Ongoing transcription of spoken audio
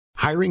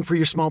Hiring for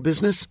your small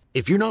business?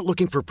 If you're not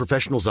looking for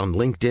professionals on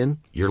LinkedIn,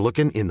 you're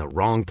looking in the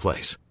wrong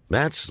place.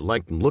 That's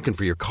like looking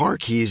for your car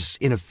keys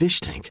in a fish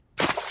tank.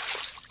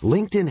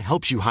 LinkedIn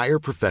helps you hire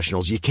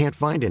professionals you can't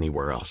find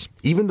anywhere else,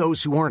 even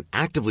those who aren't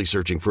actively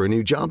searching for a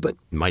new job but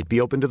might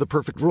be open to the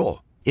perfect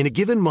role. In a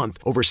given month,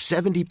 over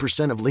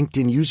 70% of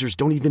LinkedIn users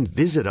don't even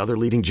visit other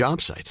leading job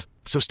sites.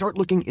 So start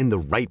looking in the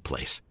right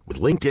place.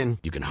 With LinkedIn,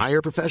 you can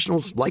hire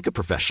professionals like a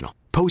professional.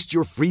 Post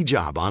your free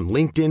job on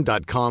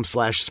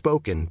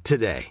linkedin.com/spoken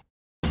today.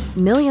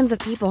 Millions of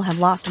people have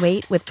lost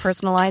weight with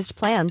personalized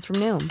plans from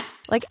Noom.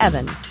 Like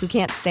Evan, who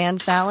can't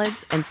stand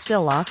salads and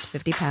still lost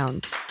 50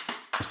 pounds.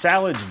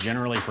 Salads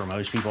generally for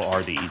most people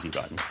are the easy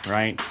button,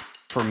 right?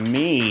 For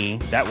me,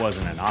 that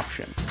wasn't an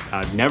option.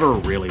 I never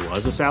really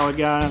was a salad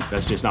guy.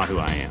 That's just not who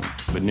I am.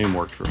 But Noom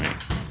worked for me.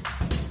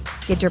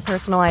 Get your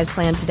personalized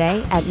plan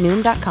today at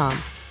Noom.com.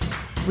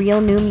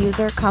 Real Noom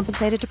user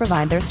compensated to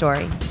provide their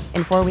story.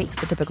 In 4 weeks,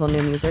 the typical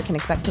Noom user can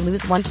expect to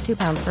lose 1 to 2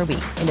 pounds per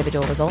week.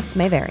 Individual results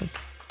may vary.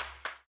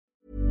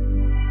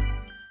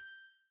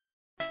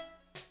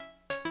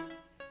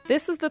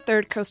 This is the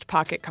Third Coast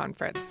Pocket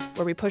Conference,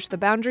 where we push the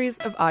boundaries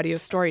of audio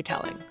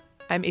storytelling.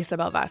 I'm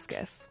Isabel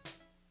Vasquez.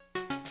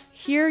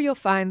 Here you'll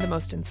find the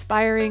most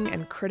inspiring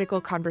and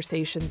critical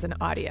conversations in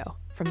audio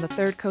from the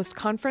Third Coast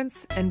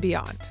Conference and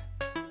beyond.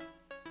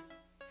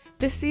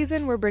 This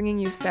season, we're bringing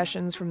you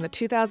sessions from the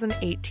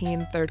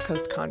 2018 Third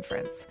Coast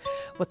Conference,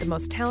 what the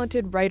most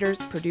talented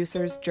writers,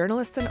 producers,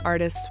 journalists, and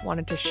artists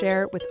wanted to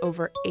share with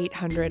over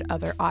 800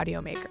 other audio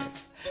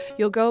makers.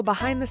 You'll go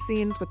behind the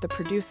scenes with the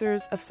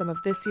producers of some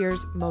of this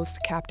year's most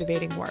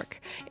captivating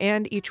work.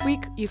 And each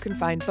week, you can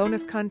find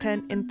bonus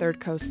content in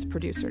Third Coast's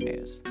producer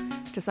news.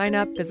 To sign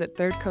up, visit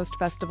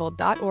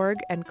thirdcoastfestival.org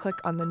and click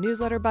on the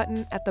newsletter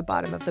button at the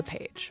bottom of the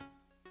page.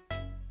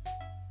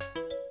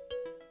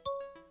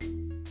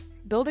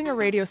 Building a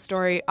radio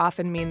story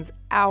often means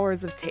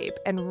hours of tape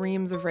and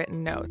reams of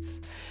written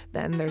notes.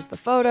 Then there's the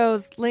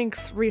photos,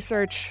 links,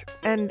 research,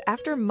 and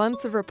after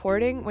months of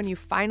reporting, when you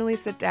finally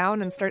sit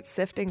down and start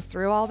sifting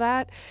through all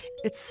that,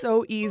 it's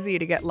so easy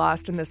to get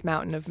lost in this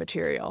mountain of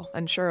material,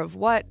 unsure of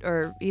what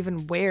or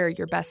even where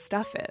your best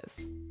stuff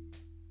is.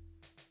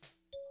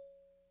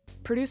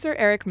 Producer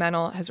Eric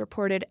Mennel has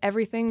reported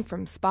everything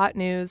from spot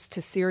news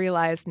to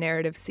serialized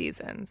narrative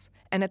seasons.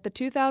 And at the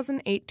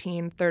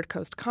 2018 Third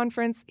Coast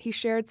Conference, he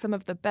shared some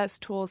of the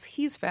best tools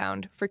he's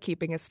found for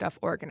keeping his stuff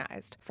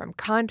organized. From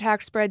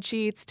contact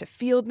spreadsheets to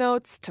field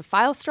notes to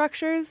file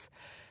structures.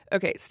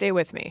 Okay, stay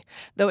with me.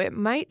 Though it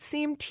might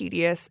seem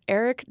tedious,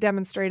 Eric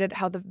demonstrated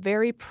how the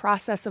very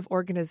process of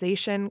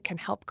organization can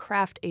help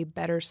craft a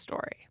better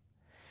story.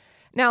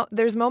 Now,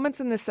 there's moments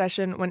in this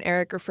session when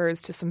Eric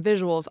refers to some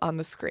visuals on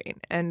the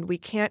screen, and we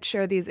can't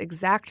share these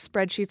exact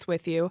spreadsheets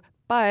with you,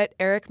 but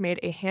Eric made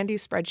a handy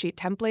spreadsheet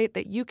template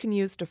that you can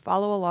use to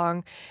follow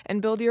along and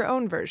build your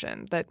own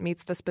version that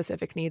meets the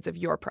specific needs of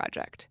your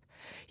project.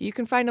 You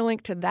can find a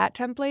link to that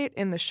template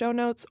in the show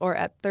notes or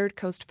at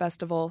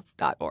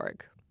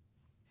thirdcoastfestival.org.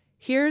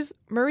 Here's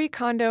Marie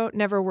Kondo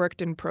Never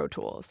Worked in Pro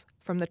Tools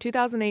from the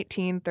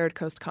 2018 Third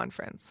Coast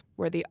Conference,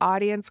 where the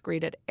audience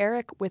greeted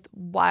Eric with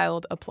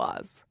wild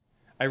applause.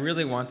 I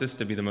really want this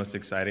to be the most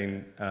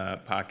exciting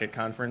Pocket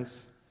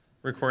Conference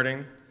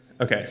recording.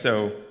 Okay,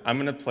 so I'm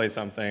going to play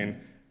something,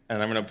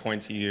 and I'm going to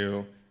point to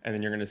you, and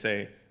then you're going to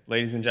say,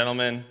 ladies and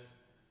gentlemen,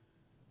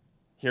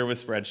 here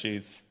with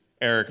spreadsheets,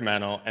 Eric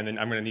Mennel, and then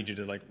I'm going to need you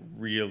to like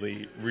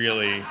really,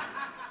 really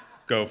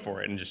go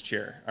for it and just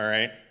cheer, all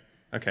right?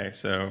 Okay,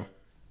 so.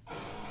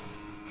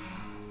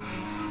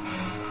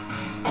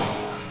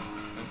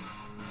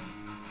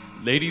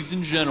 Ladies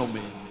and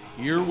gentlemen,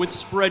 here with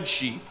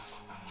spreadsheets,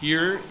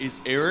 here is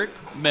Eric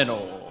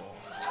Mennel.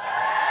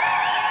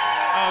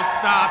 Oh,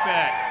 stop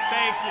it.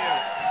 Thank you.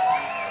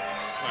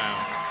 Wow.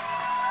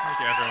 Thank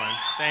you, everyone.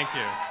 Thank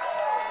you.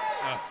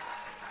 Oh.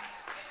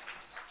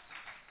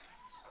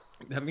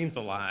 That means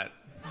a lot.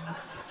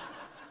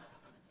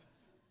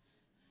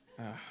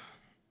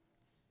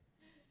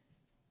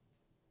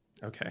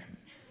 Okay.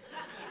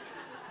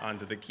 On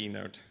to the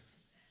keynote.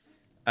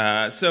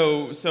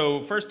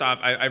 So first off,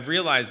 I've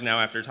realized now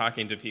after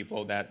talking to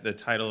people that the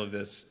title of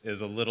this is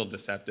a little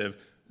deceptive.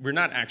 We're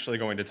not actually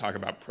going to talk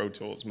about Pro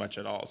Tools much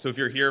at all. So if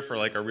you're here for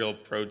like a real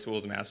Pro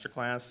Tools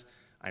masterclass,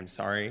 I'm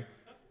sorry.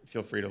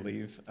 Feel free to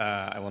leave.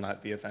 I will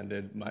not be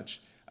offended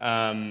much.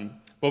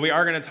 What we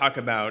are going to talk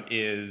about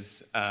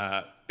is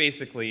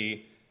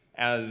basically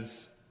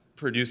as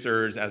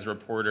producers, as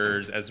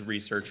reporters, as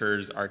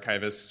researchers,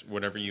 archivists,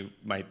 whatever you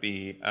might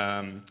be,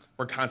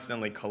 we're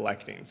constantly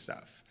collecting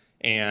stuff.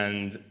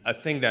 And a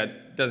thing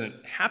that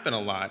doesn't happen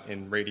a lot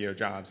in radio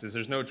jobs is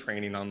there's no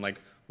training on like,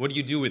 what do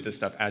you do with this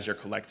stuff as you're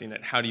collecting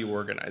it? How do you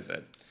organize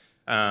it?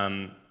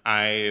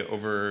 I,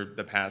 over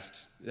the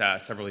past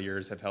several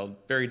years, have held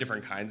very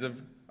different kinds of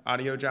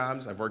audio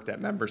jobs. I've worked at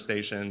member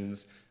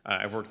stations.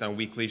 I've worked on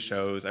weekly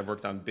shows. I've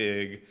worked on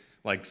big,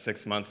 like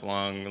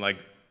 6-month-long, like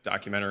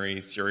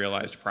documentary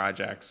serialized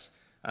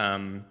projects.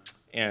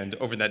 And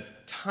over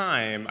that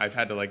time, I've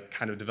had to like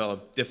kind of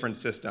develop different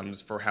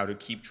systems for how to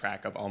keep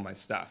track of all my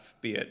stuff,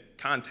 be it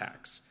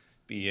contacts,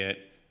 be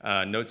it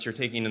notes you're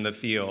taking in the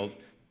field,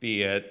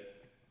 be it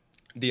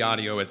the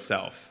audio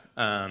itself.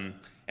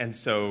 And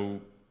so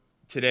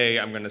today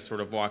I'm going to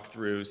sort of walk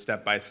through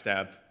step by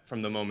step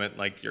from the moment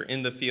like you're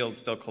in the field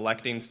still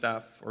collecting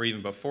stuff, or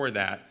even before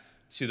that,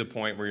 to the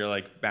point where you're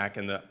like back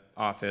in the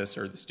office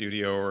or the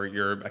studio, or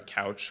you're a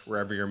couch,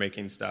 wherever you're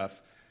making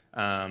stuff,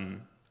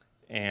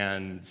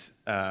 and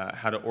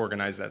how to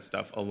organize that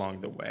stuff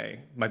along the way.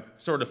 My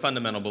sort of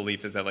fundamental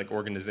belief is that like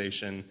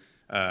organization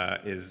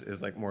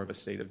is like more of a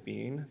state of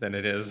being than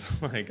it is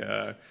like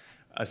a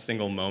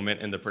single moment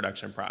in the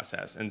production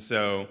process. And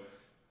so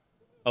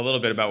a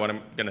little of what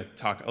I'm going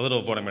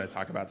to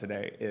talk about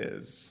today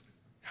is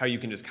how you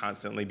can just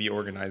constantly be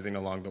organizing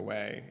along the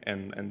way,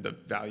 and the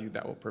value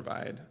that will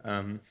provide.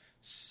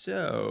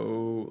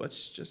 So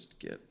let's just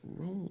get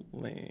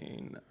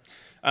rolling.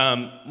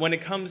 When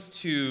it comes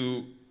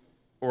to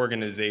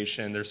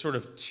organization, there's sort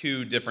of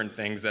two different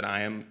things that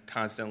I am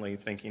constantly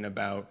thinking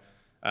about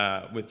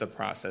with the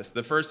process.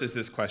 The first is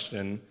this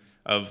question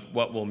of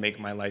what will make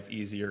my life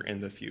easier in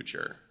the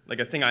future. Like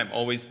a thing I'm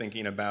always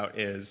thinking about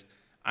is,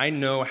 I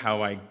know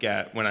how I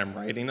get when I'm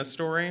writing a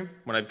story.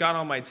 When I've got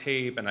all my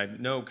tape and I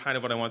know kind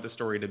of what I want the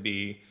story to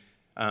be,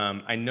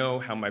 I know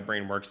how my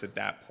brain works at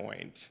that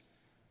point.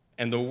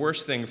 And the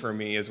worst thing for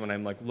me is when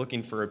I'm like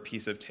looking for a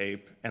piece of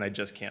tape and I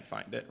just can't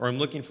find it. Or I'm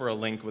looking for a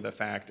link with a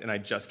fact and I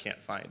just can't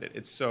find it.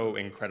 It's so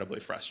incredibly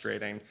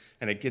frustrating,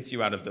 and it gets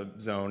you out of the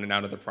zone and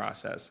out of the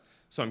process.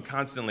 So I'm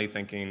constantly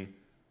thinking,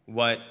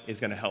 what is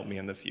going to help me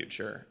in the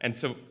future? And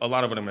so a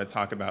lot of what I'm going to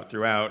talk about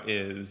throughout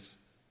is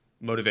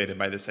motivated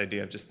by this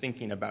idea of just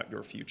thinking about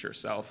your future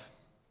self.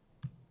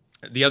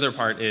 The other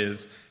part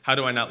is, how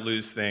do I not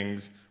lose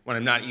things when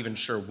I'm not even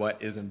sure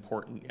what is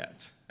important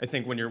yet? I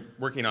think when you're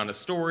working on a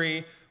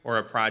story or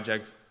a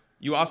project,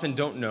 you often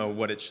don't know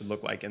what it should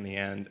look like in the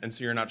end, and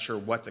so you're not sure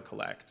what to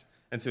collect.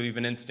 And so you have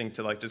an instinct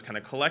to like just kind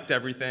of collect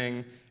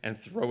everything and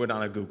throw it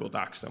on a Google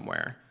Doc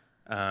somewhere.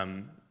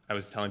 I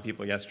was telling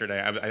people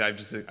yesterday,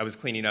 I was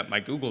cleaning up my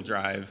Google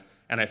Drive,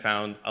 and I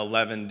found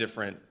 11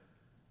 different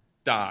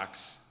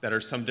docs that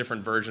are some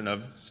different version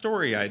of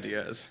story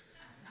ideas,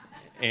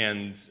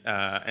 and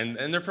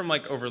they're from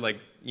like over like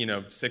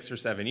 6 or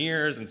 7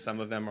 years, and some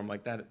of them I'm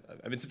like that.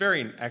 I mean, it's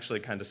very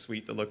actually kind of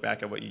sweet to look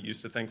back at what you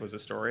used to think was a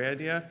story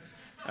idea,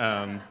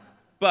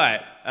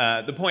 but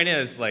the point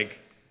is like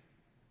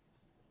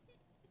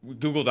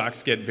Google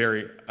Docs get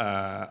very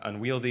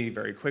unwieldy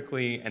very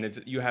quickly,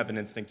 and you have an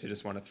instinct to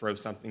just want to throw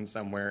something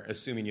somewhere,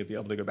 assuming you'll be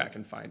able to go back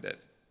and find it.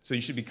 So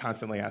you should be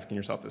constantly asking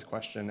yourself this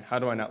question: how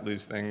do I not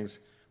lose things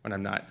when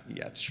I'm not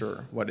yet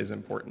sure what is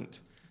important?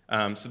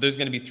 So there's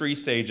going to be 3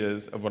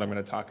 stages of what I'm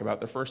going to talk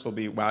about. The first will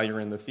be while you're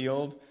in the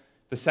field.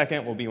 The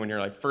second will be when you're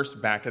like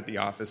first back at the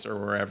office or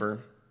wherever.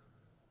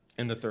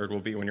 And the third will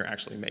be when you're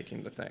actually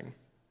making the thing.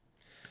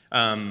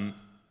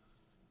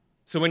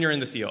 So when you're in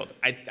the field,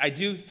 I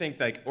do think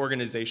like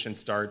organization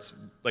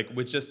starts like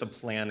with just the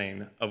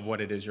planning of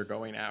what it is you're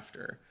going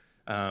after.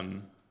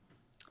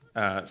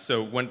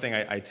 So one thing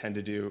I tend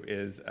to do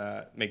is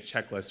make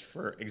checklists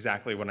for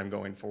exactly what I'm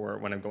going for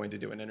when I'm going to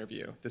do an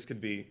interview. This could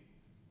be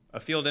a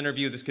field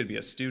interview, this could be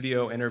a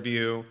studio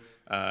interview,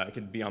 it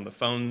could be on the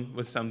phone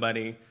with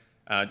somebody,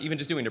 even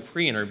just doing a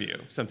pre-interview.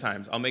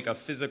 Sometimes I'll make a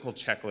physical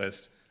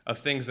checklist of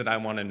things that I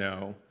want to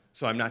know,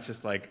 so I'm not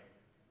just like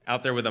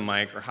out there with a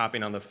mic or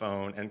hopping on the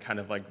phone and kind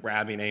of like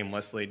grabbing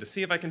aimlessly to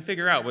see if I can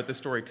figure out what the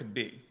story could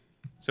be.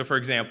 So for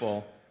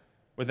example,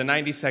 with a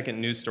 90-second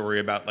news story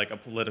about like a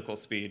political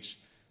speech,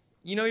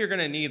 you're going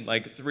to need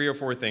like 3 or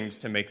 4 things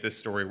to make this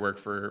story work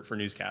for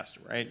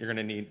newscaster, right? You're going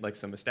to need like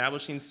some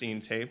establishing scene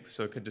tape.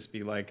 So it could just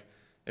be like,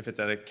 if it's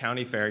at a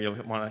county fair, you'll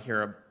want to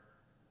hear a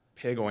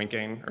pig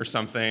oinking or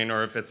something.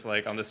 Or if it's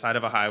like on the side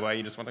of a highway,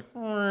 you just want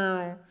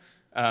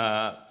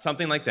to,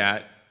 something like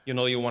that.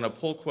 You'll want a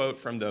pull quote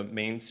from the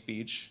main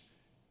speech.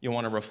 You'll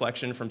want a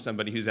reflection from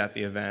somebody who's at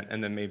the event,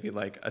 and then maybe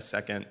like a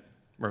second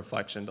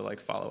reflection to like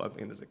follow up,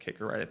 and there's a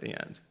kicker right at the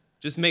end.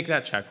 Just make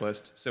that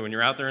checklist. So when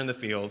you're out there in the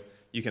field,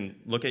 you can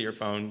look at your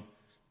phone,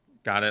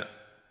 got it,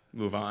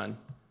 move on.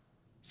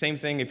 Same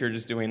thing if you're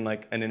just doing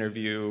like an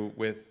interview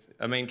with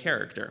a main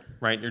character,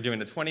 right? You're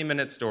doing a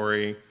 20-minute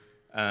story.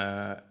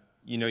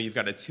 You've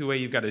got a 2A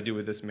you've got to do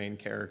with this main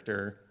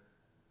character.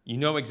 You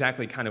know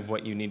exactly kind of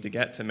what you need to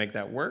get to make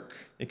that work.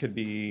 It could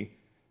be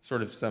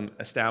sort of some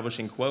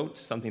establishing quote,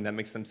 something that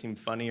makes them seem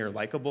funny or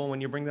likable when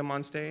you bring them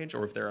on stage,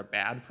 or if they're a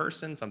bad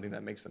person, something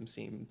that makes them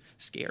seem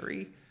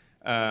scary.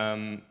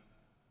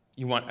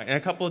 You want a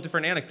couple of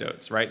different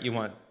anecdotes, right? You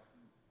want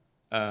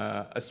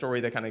a story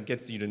that kind of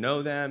gets you to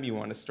know them. You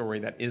want a story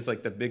that is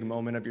like the big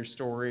moment of your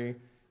story.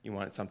 You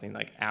want something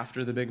like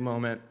after the big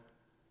moment.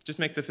 Just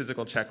make the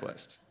physical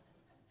checklist.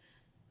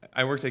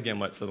 I worked at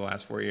Gimlet for the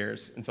last 4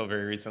 years until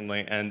very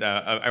recently, and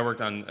I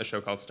worked on a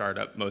show called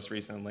Startup most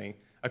recently.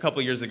 A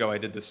couple years ago, I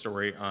did this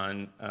story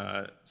on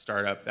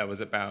Startup that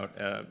was about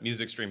a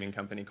music streaming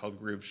company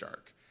called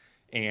Grooveshark.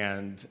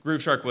 And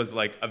Grooveshark was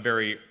like a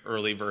very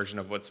early version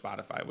of what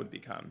Spotify would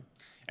become.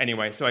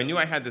 Anyway, so I knew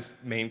I had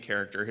this main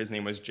character. His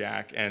name was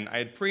Jack, and I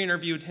had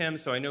pre-interviewed him,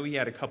 so I know he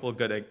had a couple of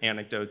good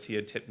anecdotes he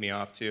had tipped me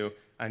off to.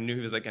 I knew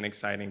he was like an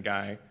exciting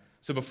guy.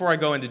 So before I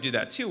go in to do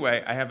that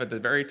two-way, I have at the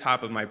very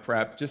top of my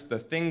prep just the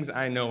things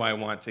I know I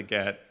want to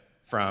get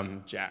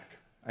from Jack.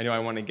 I know I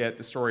want to get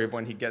the story of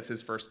when he gets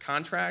his first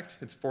contract.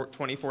 It's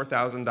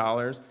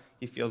 $24,000.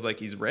 He feels like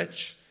he's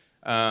rich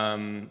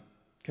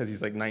because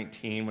he's like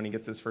 19 when he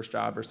gets his first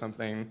job or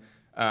something.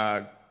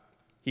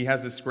 He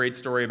has this great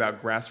story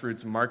about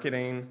grassroots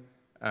marketing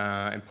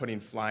and putting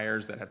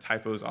flyers that have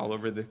typos all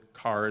over the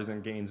cars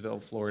in Gainesville,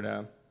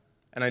 Florida.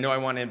 And I know I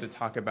want him to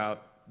talk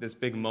about this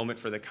big moment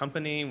for the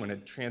company when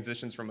it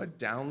transitions from a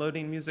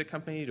downloading music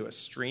company to a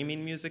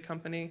streaming music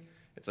company.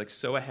 It's like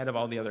so ahead of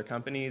all the other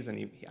companies,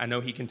 and I know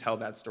he can tell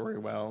that story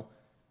well.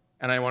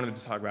 And I want him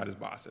to talk about his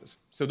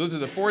bosses. So those are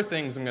the 4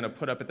 things I'm going to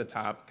put up at the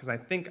top, because I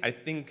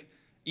think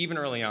even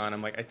early on,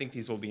 I'm like, I think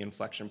these will be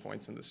inflection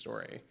points in the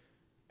story.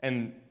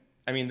 And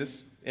I mean,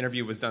 this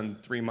interview was done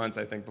 3 months,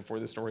 I think, before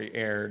the story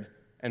aired,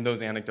 and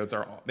those anecdotes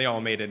they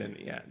all made it in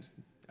the end.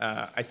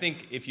 I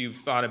think if you've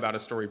thought about a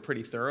story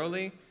pretty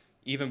thoroughly,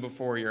 even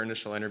before your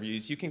initial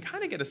interviews, you can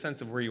kind of get a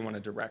sense of where you want to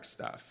direct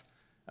stuff.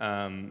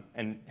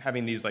 And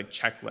having these like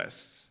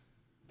checklists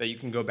that you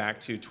can go back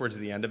to towards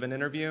the end of an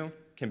interview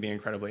can be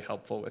incredibly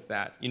helpful with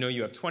that. You know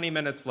you have 20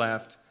 minutes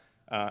left,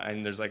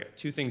 and there's like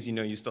 2 things you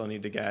know you still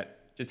need to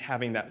get. Just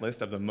having that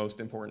list of the most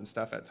important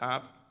stuff at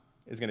top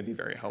is going to be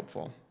very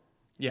helpful.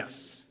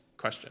 Yes,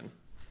 question.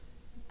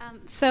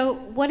 So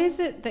what is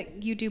it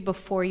that you do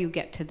before you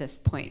get to this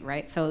point,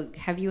 right? So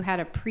have you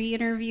had a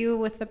pre-interview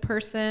with the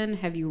person?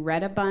 Have you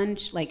read a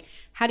bunch? Like,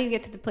 how do you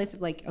get to the place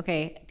of like,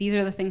 okay, these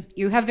are the things,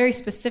 you have very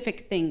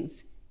specific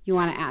things you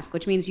want to ask,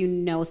 which means you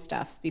know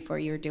stuff before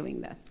you're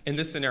doing this. In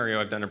this scenario,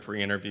 I've done a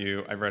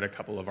pre-interview. I've read a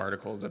couple of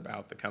articles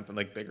about the company,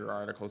 like bigger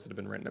articles that have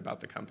been written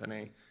about the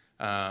company.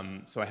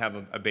 So I have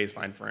a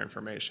baseline for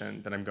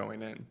information that I'm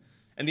going in.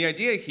 And the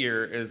idea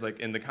here is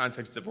like in the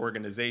context of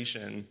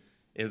organization,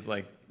 is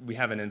like we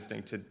have an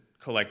instinct to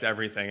collect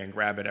everything and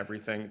grab at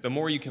everything. The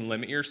more you can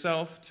limit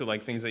yourself to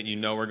like things that you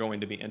know are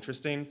going to be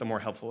interesting, the more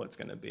helpful it's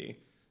going to be.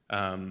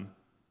 I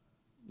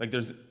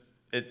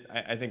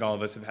think all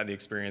of us have had the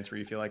experience where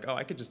you feel like, oh,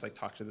 I could just like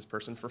talk to this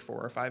person for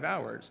 4 or 5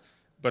 hours,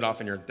 but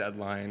often your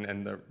deadline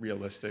and the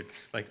realistic,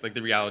 like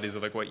the realities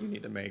of like what you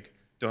need to make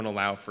don't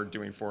allow for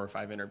doing 4 or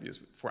 5 interviews,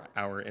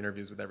 4-hour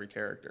interviews with every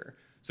character.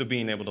 So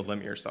being able to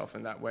limit yourself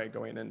in that way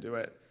going into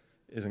it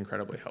is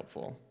incredibly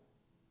helpful.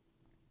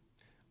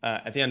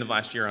 At the end of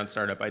last year on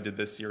Startup, I did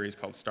this series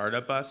called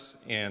Startup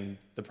Bus, and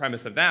the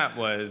premise of that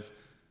was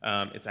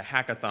it's a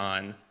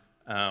hackathon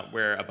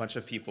where a bunch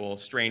of people,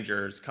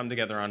 strangers, come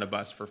together on a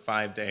bus for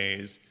 5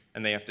 days,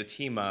 and they have to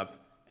team up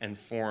and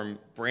form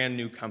brand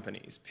new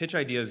companies, pitch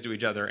ideas to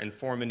each other, and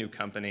form a new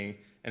company.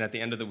 And at the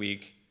end of the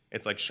week,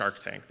 it's like Shark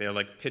Tank. They're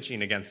like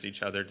pitching against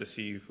each other to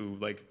see who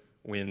like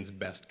wins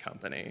best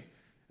company.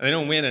 And they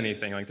don't win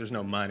anything. Like there's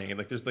no money.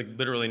 Like there's like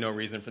literally no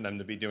reason for them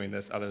to be doing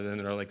this other than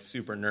they're like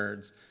super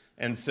nerds.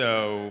 And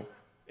so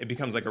it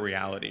becomes like a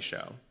reality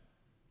show.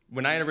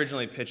 When I had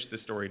originally pitched the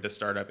story to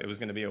Startup, it was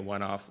going to be a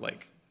one-off,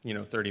 like,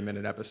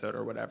 30-minute episode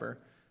or whatever.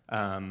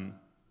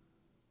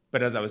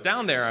 But as I was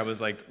down there, I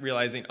was like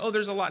realizing, oh,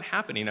 there's a lot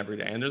happening every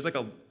day, and there's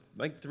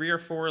like 3 or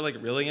 4 like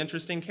really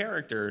interesting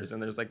characters, and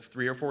there's like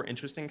 3 or 4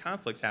 interesting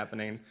conflicts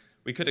happening.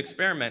 We could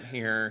experiment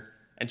here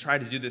and try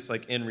to do this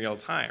like in real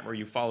time, where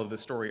you follow the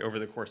story over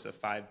the course of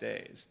 5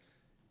 days,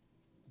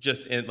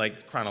 just in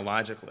like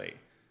chronologically.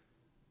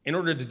 In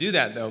order to do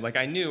that, though, like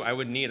I knew I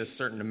would need a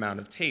certain amount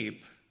of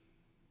tape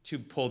to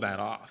pull that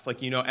off.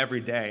 Like, every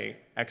day,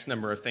 X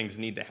number of things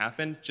need to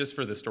happen just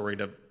for the story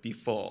to be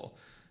full.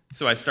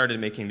 So I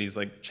started making these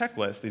like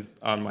checklists, these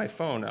on my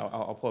phone.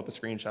 I'll pull up a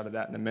screenshot of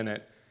that in a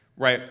minute,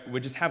 where I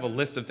would just have a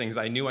list of things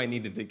I knew I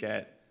needed to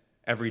get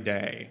every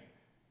day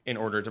in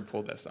order to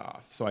pull this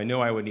off. So I knew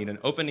I would need an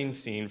opening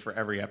scene for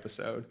every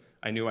episode.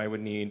 I knew I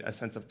would need a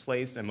sense of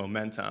place and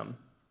momentum,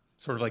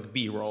 sort of like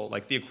B-roll,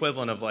 like the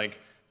equivalent of like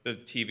the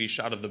TV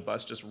shot of the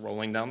bus just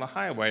rolling down the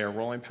highway or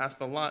rolling past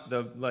the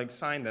like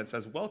sign that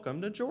says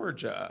 "Welcome to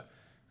Georgia."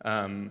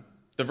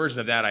 The version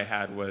of that I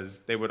had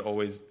was they would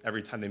always,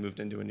 every time they moved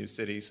into a new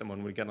city,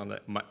 someone would get on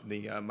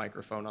the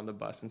microphone on the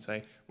bus and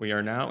say, "We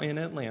are now in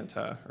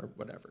Atlanta," or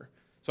whatever.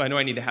 So I know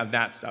I need to have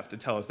that stuff to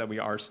tell us that we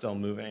are still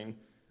moving.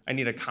 I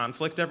need a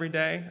conflict every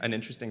day, an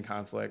interesting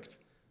conflict.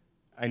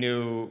 I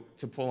knew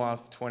to pull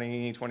off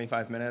 20,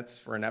 25 minutes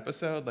for an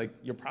episode, like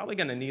you're probably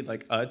gonna need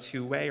like a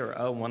 2-way or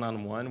a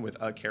one-on-one with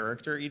a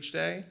character each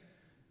day,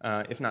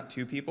 if not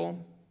 2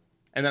 people.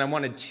 And then I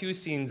wanted 2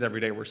 scenes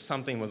every day where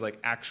something was like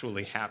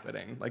actually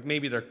happening. Like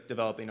maybe they're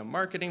developing a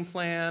marketing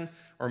plan,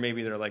 or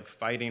maybe they're like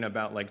fighting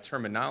about like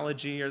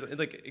terminology, or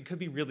like it could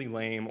be really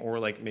lame, or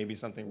like maybe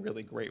something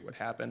really great would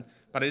happen.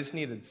 But I just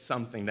needed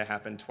something to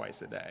happen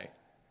twice a day.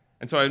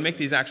 And so I would make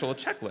these actual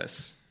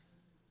checklists.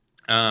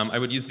 I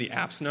would use the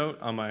apps note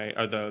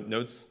or the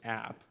Notes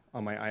app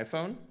on my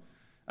iPhone.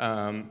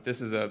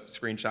 This is a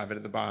screenshot of it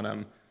at the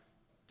bottom.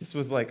 This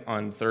was like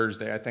on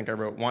Thursday. I think I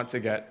wrote, want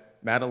to get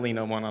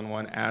Madalena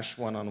one-on-one, Ash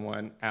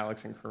one-on-one,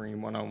 Alex and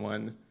Kareem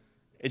one-on-one.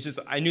 It's just,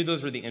 I knew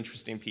those were the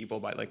interesting people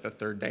by like the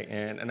 3rd day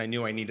in, and I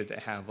knew I needed to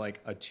have like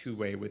a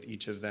 2-way with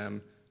each of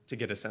them to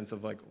get a sense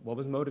of like what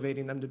was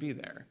motivating them to be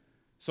there.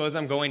 So as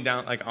I'm going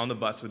down like on the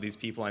bus with these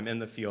people, I'm in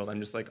the field, I'm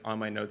just like on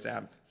my notes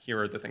app, here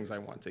are the things I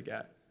want to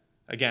get.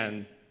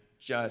 Again,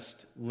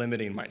 just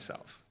limiting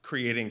myself,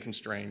 creating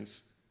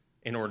constraints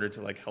in order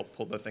to like help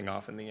pull the thing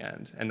off in the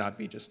end and not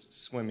be just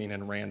swimming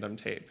in random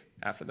tape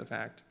after the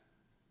fact.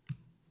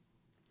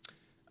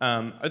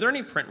 Are there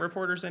any print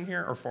reporters in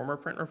here or former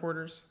print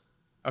reporters?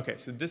 Okay,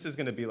 so this is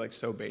gonna be like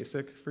so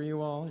basic for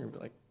you all. You're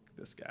like,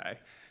 this guy.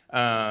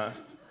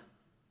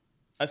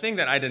 A thing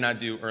that I did not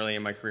do early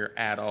in my career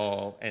at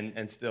all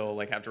and still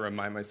like have to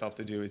remind myself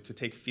to do is to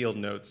take field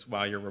notes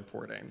while you're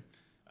reporting.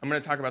 I'm gonna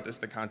talk about this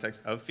in the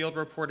context of field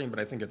reporting, but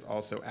I think it's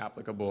also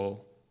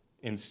applicable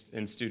in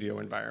studio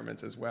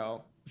environments as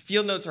well.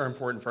 Field notes are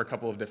important for a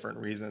couple of different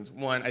reasons.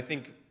 One, I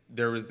think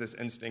there was this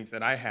instinct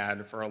that I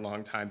had for a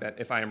long time that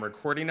if I am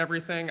recording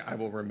everything, I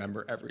will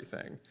remember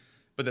everything.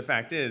 But the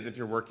fact is, if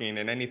you're working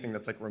in anything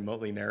that's like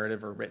remotely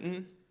narrative or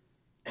written,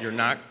 you're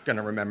not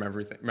gonna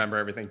remember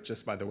everything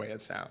just by the way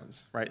it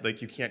sounds, right?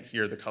 Like you can't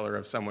hear the color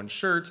of someone's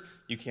shirt,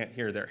 you can't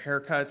hear their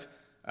haircut,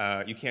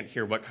 you can't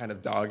hear what kind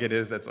of dog it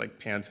is that's like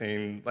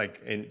panting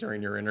like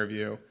during your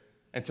interview.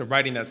 And so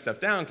writing that stuff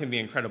down can be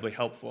incredibly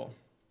helpful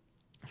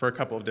for a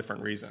couple of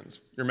different reasons.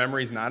 Your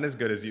memory's not as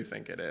good as you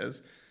think it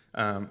is,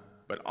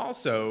 but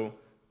also,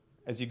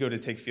 as you go to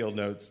take field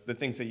notes, the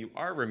things that you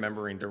are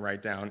remembering to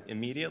write down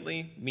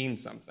immediately mean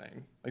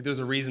something. Like there's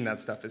a reason that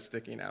stuff is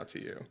sticking out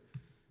to you.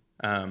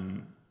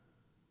 And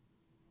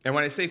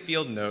when I say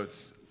field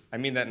notes, I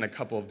mean that in a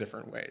couple of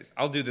different ways.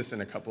 I'll do this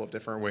in a couple of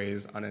different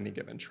ways on any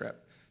given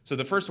trip. So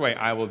the first way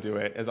I will do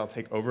it is I'll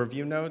take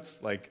overview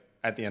notes, like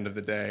at the end of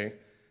the day,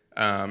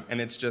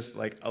 and it's just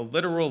like a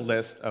literal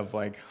list of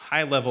like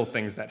high-level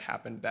things that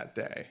happened that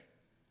day.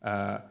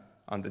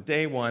 On the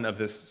day one of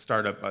this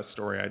startup bus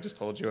story I just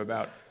told you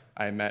about,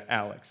 I met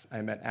Alex,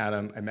 I met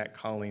Adam, I met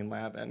Colleen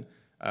Lavin.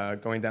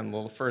 Going down a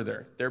little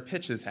further, their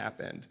pitches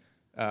happened.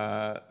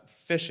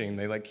 Phishing,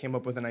 they like came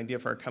up with an idea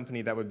for a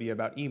company that would be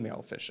about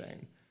email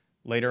phishing.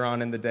 Later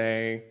on in the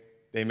day,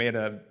 they made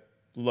a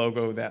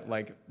logo that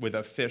like with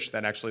a fish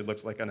that actually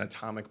looked like an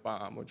atomic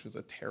bomb, which was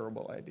a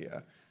terrible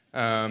idea.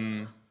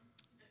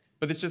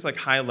 But it's just like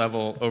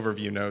high-level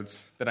overview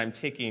notes that I'm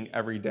taking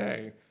every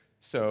day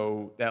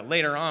so that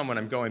later on when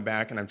I'm going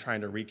back and I'm trying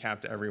to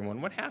recap to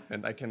everyone what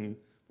happened, I can,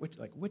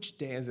 which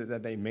day is it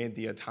that they made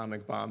the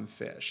atomic bomb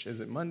fish? Is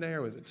it Monday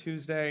or was it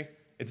Tuesday?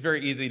 It's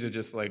very easy to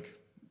just like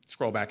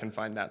scroll back and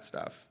find that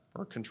stuff,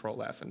 or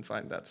Control F and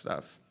find that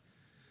stuff.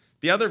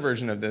 The other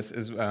version of this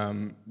is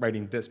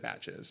writing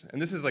dispatches.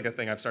 And this is like a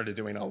thing I've started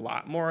doing a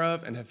lot more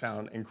of and have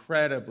found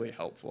incredibly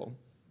helpful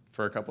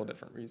for a couple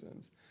different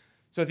reasons.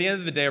 So at the end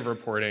of the day of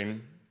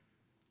reporting,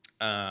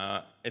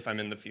 if I'm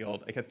in the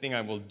field, like a thing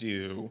I will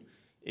do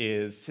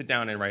is sit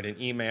down and write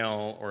an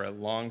email or a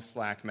long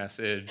Slack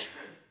message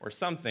or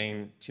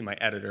something to my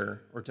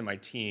editor or to my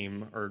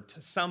team or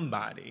to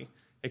somebody.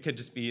 It could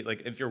just be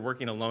like if you're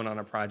working alone on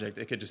a project,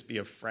 it could just be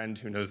a friend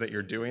who knows that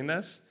you're doing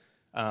this,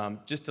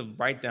 just to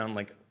write down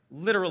like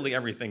literally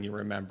everything you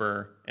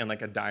remember in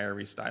like a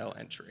diary style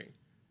entry.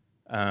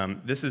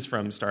 This is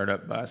from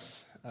Startup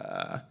Bus.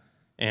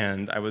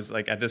 And I was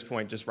like, at this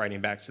point, just writing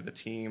back to the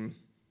team,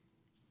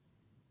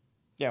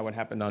 yeah, what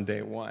happened on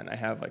day one. I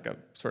have like a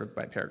sort of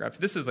by paragraph.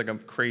 This is like a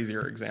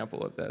crazier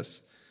example of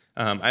this.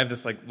 I have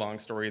this like long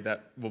story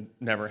that will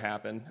never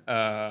happen.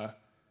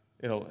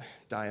 It'll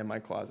die in my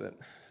closet.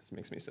 This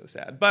makes me so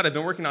sad. But I've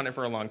been working on it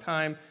for a long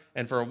time,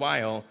 and for a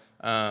while,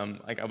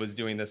 like I was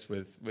doing this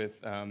with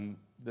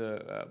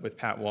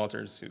Pat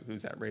Walters,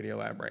 who's at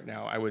Radiolab right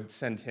now. I would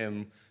send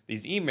him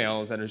these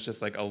emails that is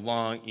just like a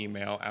long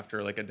email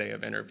after like a day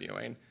of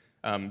interviewing.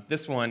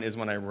 This one is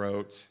when I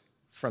wrote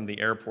from the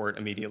airport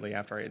immediately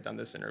after I had done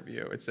this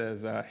interview. It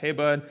says, hey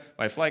bud,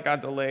 my flight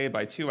got delayed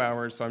by 2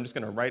 hours, so I'm just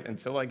gonna write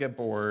until I get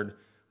bored.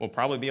 Will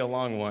probably be a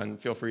long one.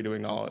 Feel free to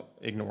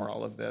ignore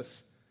all of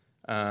this.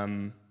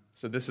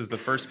 So this is the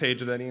first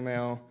page of that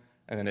email,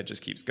 and then it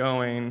just keeps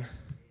going,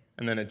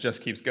 and then it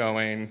just keeps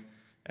going,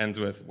 ends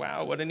with,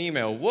 wow, what an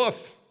email,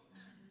 woof.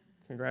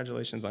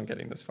 Congratulations on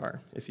getting this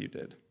far, if you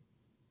did.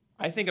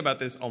 I think about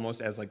this almost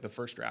as like the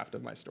first draft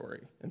of my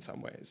story in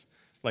some ways.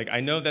 Like I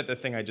know that the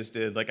thing I just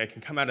did, like I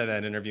can come out of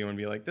that interview and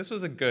be like, this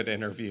was a good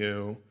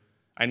interview.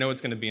 I know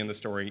it's gonna be in the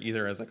story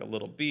either as like a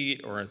little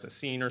beat or as a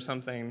scene or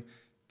something.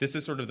 This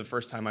is sort of the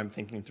first time I'm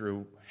thinking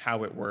through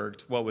how it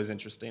worked, what was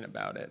interesting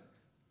about it.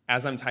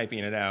 As I'm typing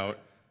it out,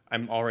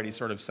 I'm already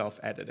sort of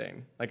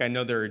self-editing. Like I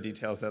know there are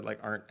details that like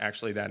aren't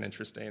actually that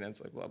interesting, and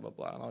it's like blah, blah,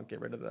 blah, and I'll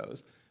get rid of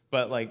those.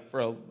 But like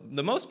for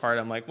the most part,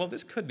 I'm like, well,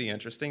 this could be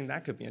interesting,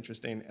 that could be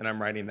interesting, and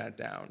I'm writing that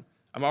down.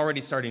 I'm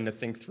already starting to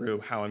think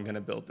through how I'm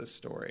gonna build this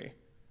story.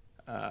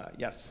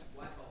 Yes?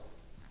 Why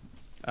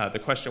both? The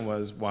question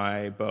was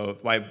why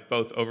both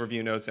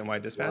overview notes and why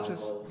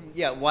dispatches?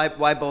 Yeah,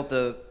 why both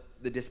the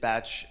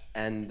dispatch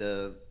and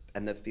the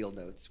field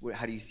notes?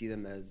 How do you see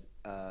them as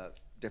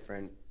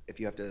different if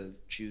you have to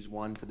choose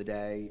one for the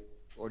day,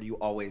 or do you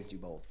always do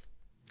both?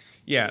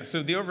 Yeah,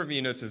 so the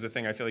overview notes is a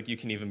thing I feel like you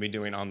can even be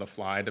doing on the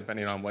fly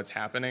depending on what's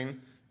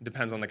happening.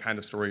 depends on the kind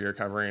of story you're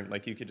covering.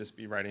 Like you could just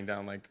be writing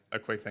down like a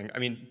quick thing. I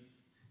mean,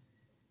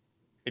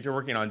 if you're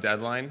working on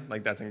deadline,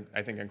 like that's,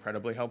 I think,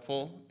 incredibly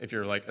helpful. If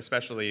you're like,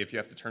 especially if you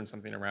have to turn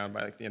something around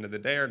by like the end of the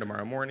day or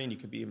tomorrow morning, you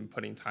could be even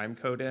putting time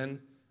code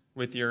in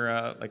with your,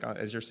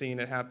 as you're seeing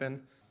it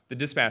happen. The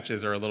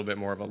dispatches are a little bit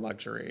more of a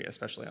luxury,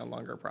 especially on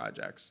longer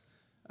projects.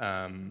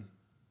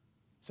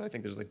 So I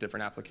think there's like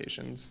different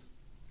applications.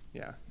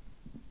 Yeah.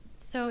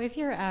 So if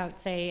you're out,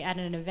 say, at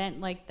an event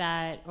like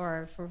that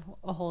or for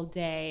a whole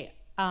day,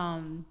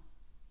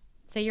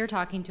 say you're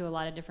talking to a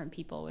lot of different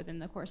people within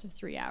the course of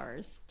 3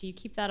 hours, do you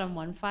keep that on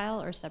one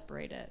file or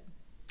separate it?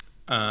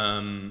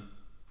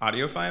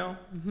 Audio file?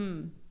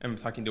 Mm-hmm. I'm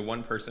talking to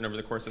one person over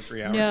the course of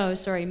 3 hours? No,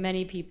 sorry,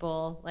 many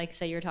people. Like,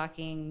 say you're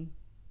talking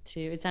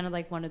to, it sounded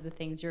like one of the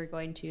things you were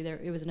going to,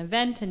 it was an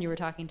event and you were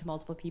talking to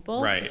multiple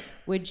people. Right.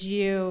 Would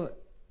you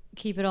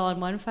keep it all in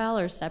one file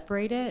or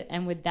separate it?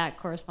 And would that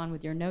correspond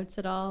with your notes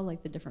at all,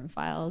 like the different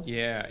files?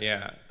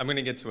 Yeah. I'm going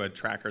to get to a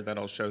tracker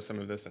that'll show some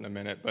of this in a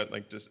minute, but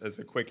like just as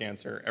a quick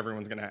answer,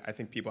 I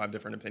think people have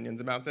different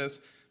opinions about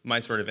this. My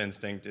sort of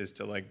instinct is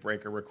to like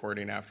break a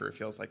recording after it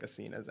feels like a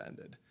scene has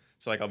ended.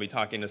 So like I'll be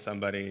talking to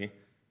somebody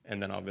and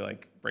then I'll be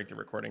like, break the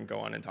recording, go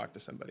on and talk to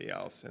somebody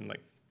else and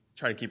like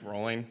try to keep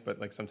rolling.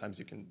 But like sometimes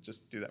you can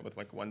just do that with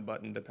like one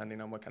button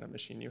depending on what kind of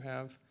machine you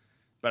have.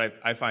 But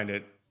I find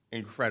it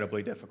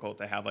incredibly difficult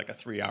to have like a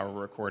 3-hour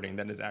recording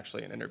that is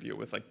actually an interview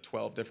with like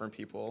 12 different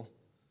people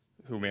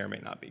who may or may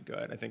not be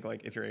good. I think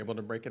like if you're able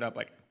to break it up,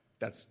 like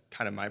that's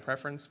kind of my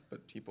preference,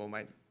 but people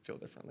might feel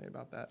differently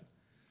about that.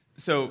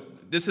 So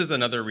this is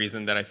another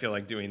reason that I feel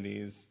like doing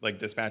these like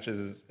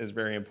dispatches is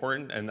very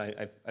important, and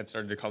I've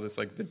started to call this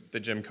like the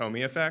Jim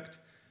Comey effect,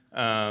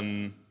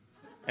 and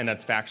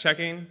that's fact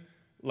checking.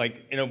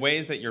 Like in a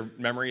ways that your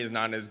memory is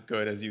not as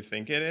good as you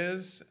think it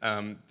is,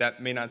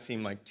 that may not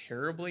seem like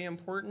terribly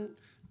important,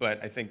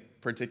 but I think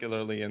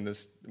particularly in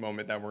this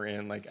moment that we're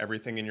in, like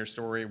everything in your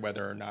story,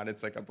 whether or not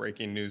it's like a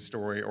breaking news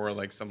story or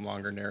like some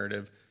longer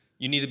narrative,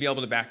 you need to be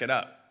able to back it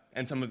up.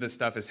 And some of this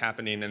stuff is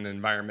happening in an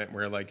environment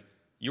where like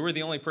you were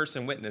the only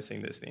person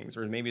witnessing these things,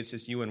 or maybe it's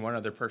just you and one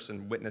other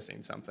person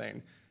witnessing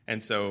something.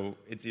 And so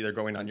it's either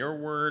going on your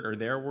word or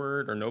their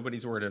word or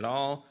nobody's word at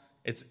all.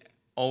 It's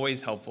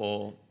always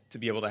helpful to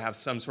be able to have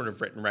some sort of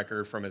written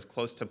record from as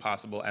close to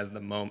possible as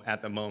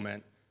at the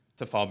moment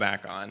to fall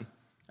back on.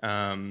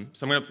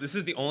 So this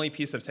is the only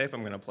piece of tape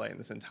I'm going to play in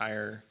this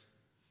entire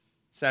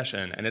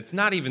session, and it's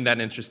not even that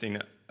interesting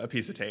a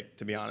piece of tape,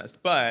 to be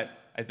honest, but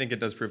I think it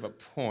does prove a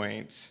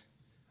point.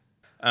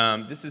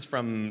 This is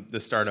from the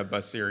Startup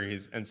Bus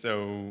series, and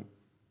so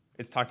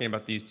it's talking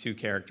about these two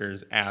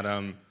characters,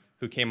 Adam,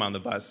 who came on the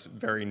bus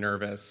very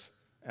nervous,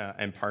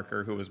 and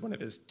Parker, who was one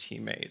of his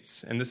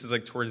teammates. And this is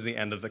like towards the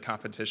end of the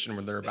competition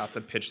when they're about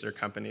to pitch their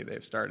company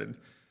they've started.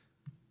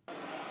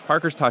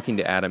 Parker's talking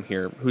to Adam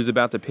here, who's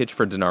about to pitch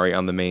for Denari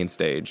on the main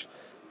stage.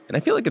 And I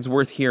feel like it's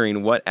worth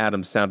hearing what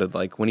Adam sounded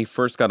like when he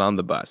first got on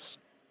the bus.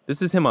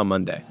 This is him on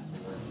Monday.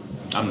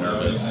 I'm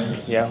nervous.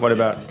 Yeah, what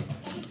about?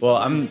 Well,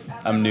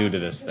 I'm new to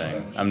this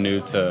thing. I'm new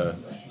to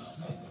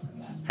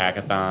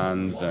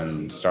hackathons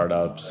and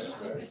startups.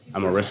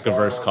 I'm a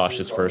risk-averse,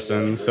 cautious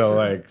person, so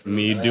like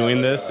me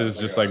doing this is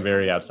just like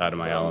very outside of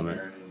my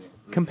element.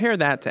 Compare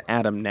that to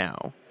Adam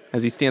now,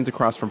 as he stands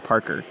across from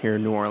Parker here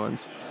in New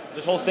Orleans.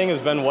 This whole thing has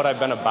been what I've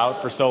been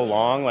about for so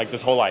long, like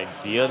this whole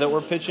idea that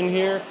we're pitching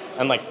here,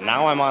 and like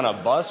now I'm on a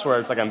bus where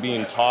it's like I'm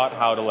being taught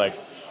how to like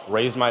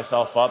raise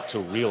myself up to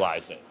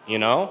realize it, you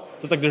know?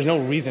 So it's like there's no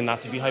reason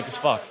not to be hype as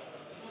fuck.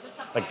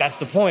 Like that's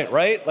the point,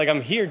 right? Like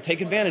I'm here,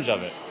 take advantage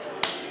of it.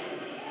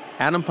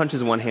 Adam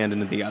punches one hand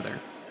into the other,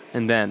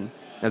 and then,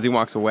 as he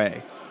walks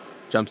away,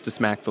 jumps to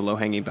smack the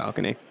low-hanging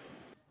balcony.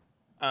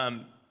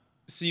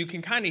 So you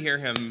can kind of hear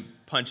him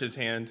punch his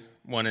hand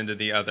one into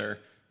the other,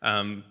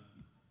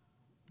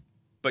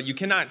 but you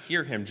cannot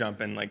hear him jump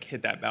and like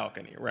hit that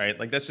balcony, right?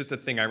 Like that's just a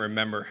thing I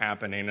remember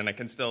happening, and I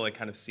can still like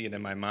kind of see it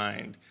in my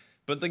mind.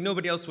 But like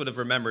nobody else would have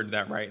remembered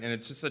that, right? And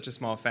it's just such a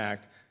small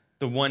fact.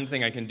 The one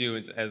thing I can do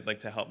is, as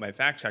like to help my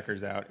fact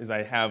checkers out, is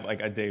I have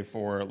like a day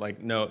 4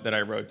 like note that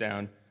I wrote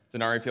down.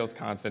 Denari feels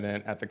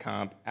confident at the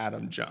comp,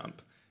 Adam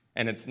jump.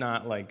 And it's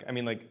not like, I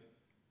mean like,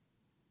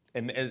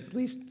 and at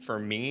least for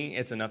me,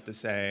 it's enough to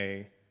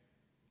say,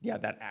 yeah,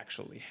 that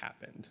actually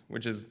happened,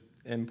 which is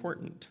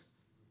important.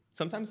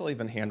 Sometimes I'll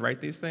even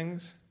handwrite these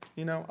things,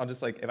 you know? I'll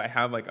just like, if I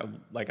have like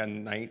a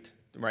night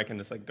where I can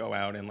just like go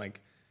out and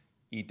like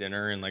eat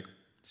dinner and like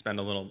spend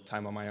a little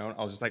time on my own,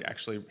 I'll just like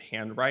actually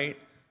handwrite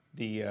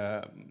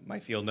my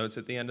field notes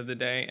at the end of the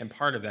day. And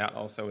part of that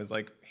also is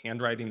like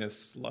handwriting is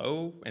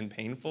slow and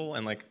painful,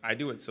 and like I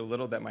do it so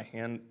little that my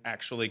hand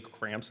actually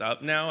cramps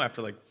up now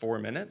after like 4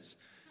 minutes.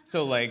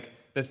 So like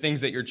the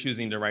things that you're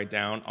choosing to write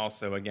down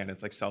also, again,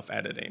 it's like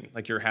self-editing.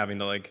 Like you're having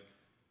to like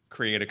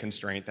create a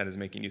constraint that is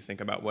making you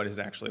think about what is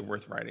actually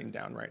worth writing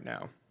down right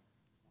now.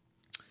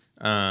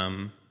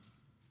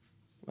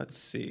 Let's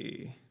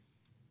see.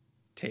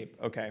 Tape.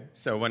 Okay,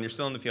 so when you're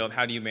still in the field,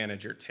 how do you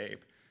manage your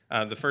tape?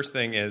 The first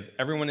thing is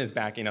everyone is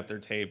backing up their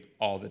tape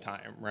all the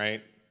time,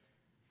 right?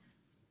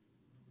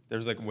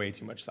 There's like way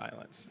too much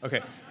silence.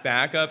 Okay,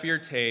 back up your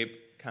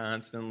tape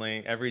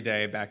constantly, every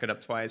day, back it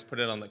up twice, put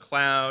it on the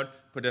cloud,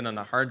 put it on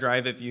a hard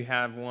drive if you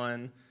have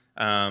one.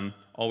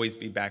 Always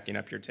be backing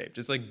up your tape.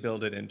 Just like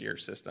build it into your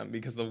system,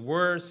 because the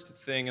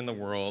worst thing in the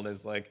world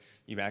is like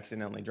you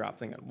accidentally drop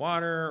things in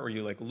water, or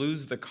you like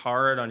lose the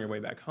card on your way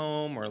back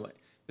home, or like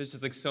there's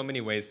just like so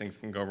many ways things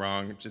can go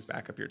wrong. Just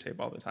back up your tape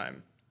all the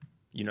time.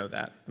 You know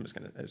that. I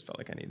just felt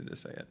like I needed to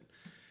say it.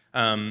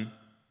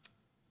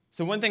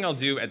 So one thing I'll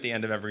do at the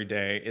end of every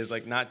day is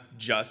like not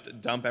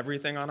just dump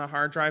everything on a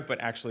hard drive, but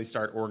actually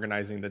start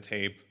organizing the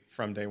tape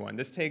from day one.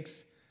 This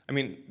is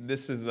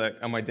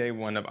on my day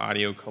one of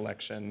audio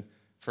collection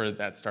for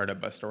that Startup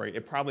Bus story.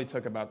 It probably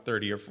took about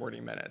 30 or 40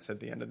 minutes at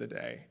the end of the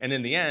day. And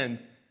in the end,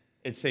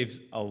 it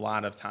saves a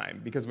lot of time,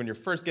 because when you're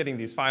first getting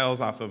these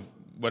files off of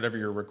whatever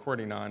you're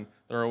recording on,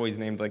 they're always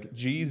named like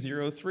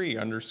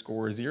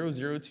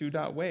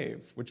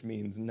G03_002.wave, which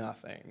means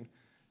nothing.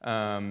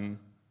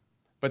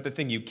 But the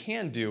thing you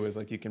can do is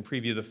like you can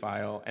preview the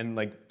file and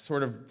like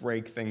sort of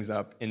break things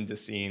up into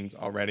scenes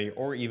already,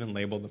 or even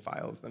label the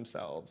files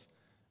themselves.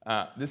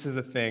 This is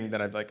a thing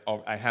that I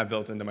have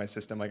built into my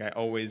system. Like I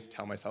always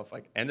tell myself,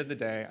 like, end of the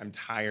day, I'm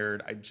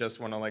tired. I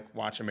just want to like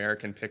watch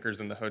American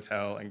Pickers in the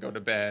hotel and go to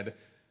bed.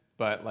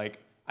 But like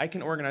I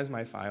can organize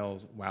my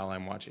files while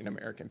I'm watching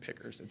American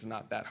Pickers. It's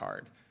not that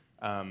hard.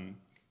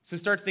 So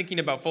start thinking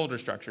about folder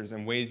structures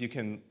and ways you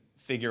can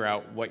figure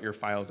out what your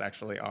files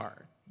actually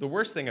are. The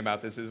worst thing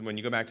about this is when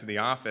you go back to the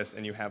office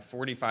and you have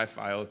 45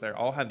 files that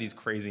all have these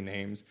crazy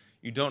names,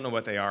 you don't know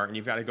what they are, and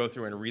you've got to go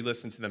through and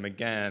re-listen to them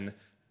again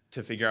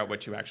to figure out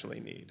what you actually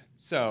need.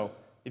 So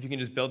if you can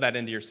just build that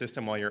into your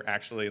system while you're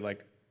actually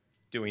like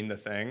doing the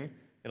thing,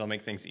 it'll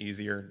make things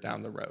easier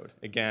down the road.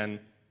 Again,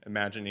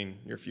 imagining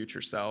your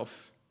future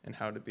self and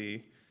how to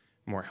be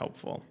more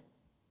helpful.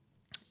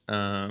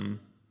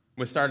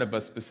 With Startup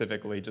Bus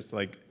specifically, just to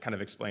like kind of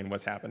explain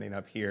what's happening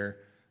up here,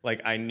 like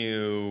I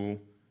knew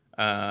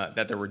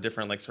that there were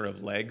different like sort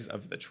of legs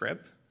of the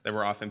trip that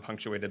were often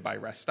punctuated by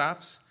rest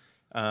stops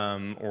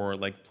or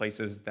like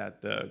places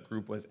that the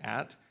group was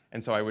at.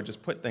 And so I would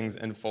just put things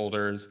in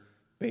folders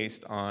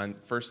based on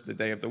first the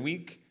day of the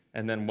week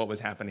and then what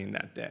was happening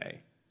that day.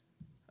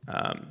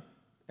 And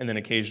then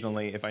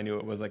occasionally, if I knew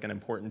it was like an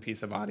important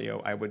piece of audio,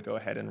 I would go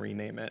ahead and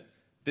rename it.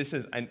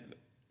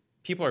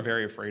 People are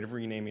very afraid of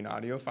renaming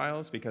audio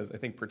files because I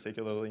think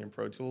particularly in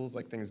Pro Tools,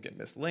 like things get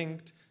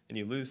mislinked and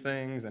you lose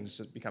things and it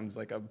just becomes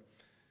like a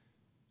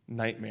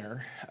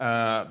nightmare.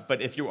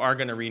 But if you are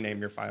going to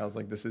rename your files,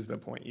 like this is the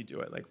point you do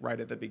it, like right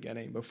at the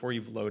beginning before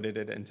you've loaded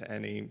it into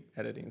any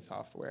editing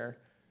software.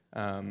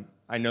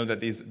 I know that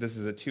this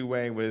is a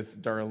two-way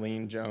with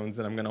Darlene Jones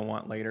that I'm going to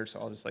want later,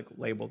 so I'll just like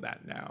label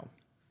that now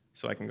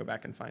so I can go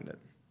back and find it.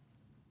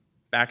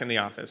 Back in the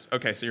office.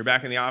 Okay, so you're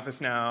back in the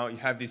office now. You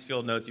have these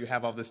field notes. You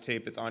have all this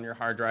tape. It's on your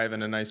hard drive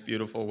in a nice,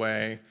 beautiful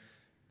way.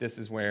 This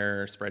is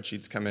where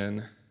spreadsheets come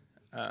in.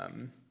 I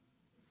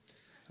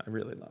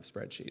really love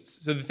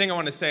spreadsheets. So the thing I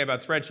want to say about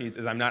spreadsheets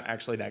is I'm not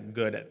actually that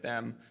good at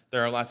them.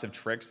 There are lots of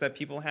tricks that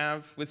people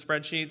have with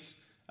spreadsheets,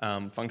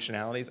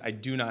 functionalities. I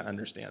do not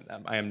understand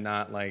them. I am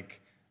not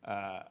like,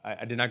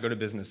 I did not go to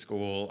business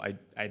school. I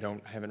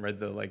haven't read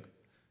the like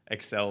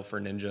Excel for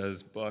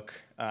Ninjas book.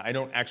 I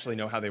don't actually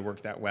know how they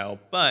work that well,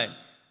 but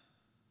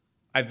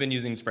I've been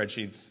using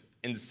spreadsheets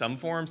in some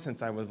form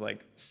since I was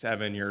like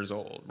 7 years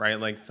old, right?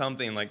 Like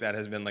something like that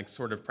has been like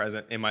sort of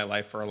present in my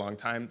life for a long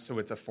time, so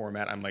it's a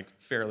format I'm like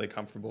fairly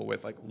comfortable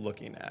with like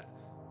looking at.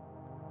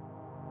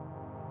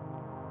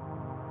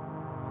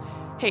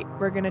 Hey,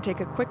 we're going to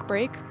take a quick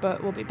break,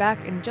 but we'll be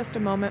back in just a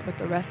moment with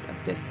the rest of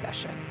this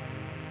session.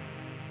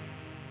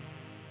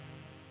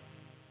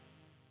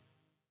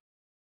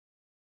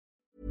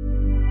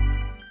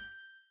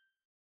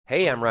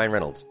 Hey, I'm Ryan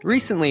Reynolds.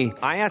 Recently,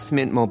 I asked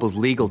Mint Mobile's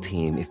legal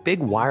team if big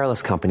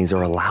wireless companies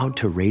are allowed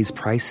to raise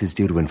prices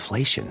due to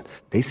inflation.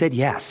 They said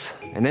yes.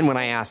 And then when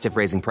I asked if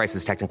raising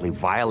prices technically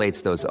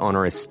violates those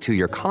onerous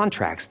 2-year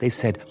contracts, they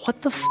said,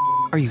 "What the f***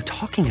 are you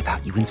talking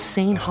about, you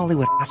insane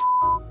Hollywood ass f-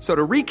 So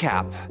to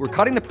recap, we're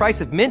cutting the price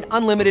of Mint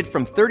Unlimited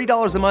from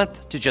 $30 a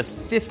month to just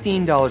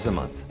 $15 a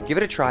month. Give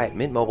it a try at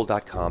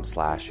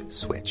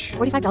mintmobile.com/switch.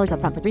 $45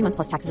 up front for 3 months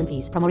plus taxes and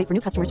fees. Promo rate for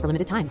new customers for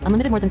limited time.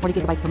 Unlimited more than 40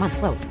 gigabytes per month.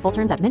 Slows full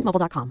terms at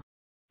mintmobile.com.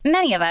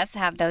 Many of us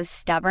have those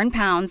stubborn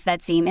pounds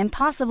that seem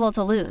impossible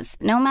to lose,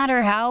 no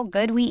matter how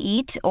good we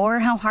eat or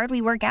how hard we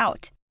work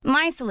out.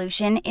 My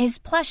solution is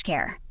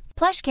PlushCare.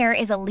 PlushCare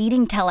is a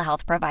leading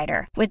telehealth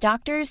provider with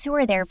doctors who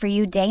are there for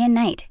you day and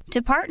night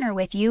to partner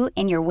with you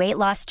in your weight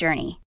loss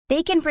journey.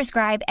 They can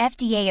prescribe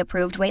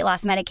FDA-approved weight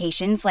loss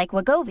medications like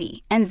Wegovy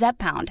and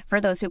Zepbound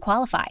for those who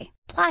qualify.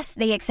 Plus,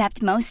 they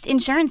accept most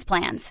insurance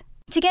plans.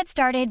 To get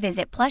started,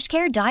 visit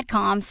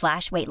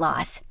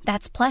plushcare.com/weightloss.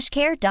 That's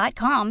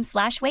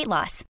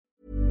plushcare.com/weightloss.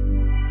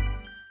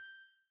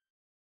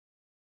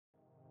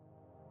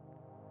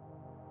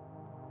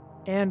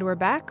 And we're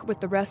back with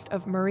the rest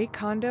of Marie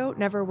Kondo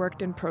Never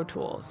Worked in Pro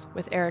Tools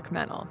with Eric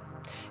Mennel.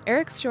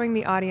 Eric's showing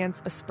the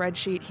audience a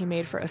spreadsheet he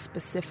made for a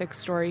specific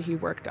story he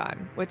worked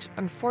on, which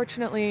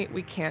unfortunately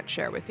we can't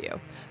share with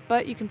you.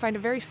 But you can find a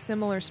very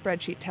similar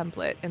spreadsheet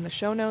template in the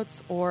show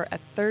notes or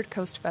at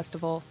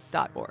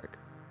thirdcoastfestival.org.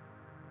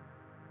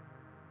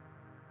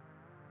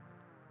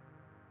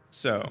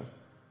 So,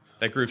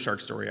 that Groove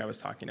Shark story I was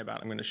talking about,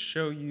 I'm going to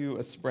show you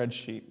a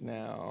spreadsheet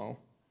now.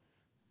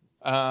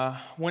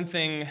 One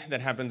thing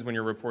that happens when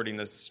you're reporting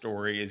this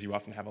story is you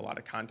often have a lot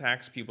of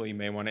contacts, people you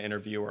may want to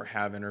interview or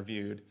have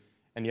interviewed,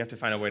 and you have to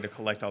find a way to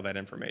collect all that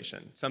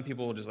information. Some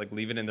people will just like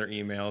leave it in their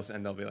emails,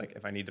 and they'll be like,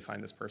 if I need to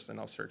find this person,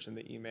 I'll search in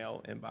the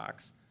email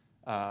inbox.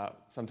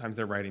 Sometimes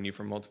they're writing you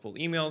from multiple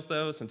emails,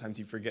 though. Sometimes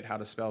you forget how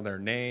to spell their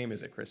name.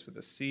 Is it Chris with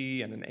a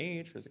C and an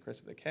H, or is it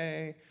Chris with a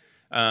K?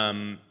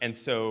 And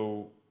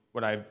so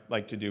what I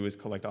like to do is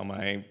collect all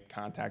my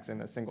contacts in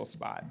a single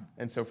spot.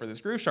 And so for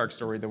this Groove Shark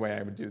story, the way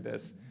I would do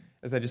this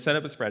is I just set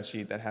up a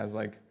spreadsheet that has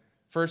like,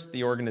 first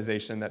the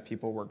organization that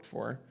people worked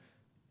for,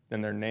 then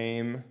their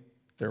name,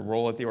 their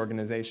role at the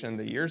organization,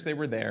 the years they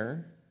were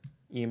there,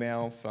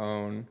 email,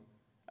 phone.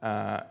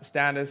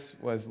 Status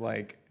was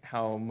like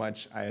how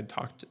much I had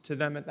talked to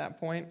them at that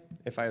point,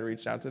 if I had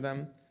reached out to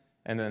them,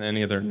 and then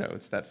any other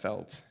notes that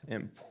felt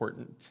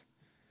important.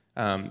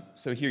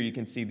 So here you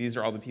can see these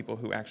are all the people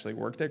who actually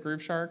worked at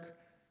Groove Shark,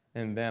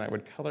 and then I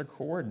would color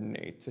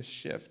coordinate to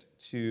shift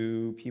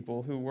to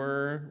people who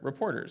were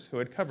reporters who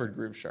had covered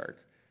Groove Shark,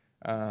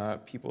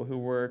 people who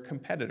were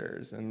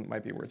competitors and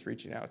might be worth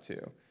reaching out to.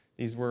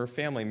 These were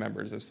family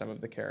members of some of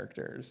the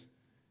characters.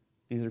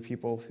 These are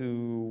people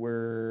who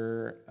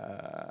were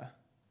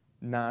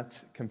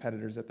not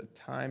competitors at the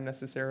time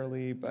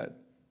necessarily, but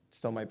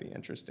still might be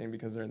interesting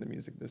because they're in the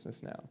music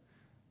business now.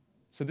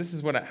 So this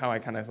is how I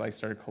kind of like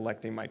started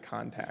collecting my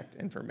contact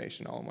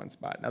information all in one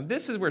spot. Now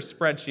this is where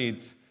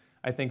spreadsheets,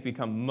 I think,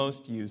 become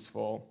most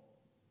useful,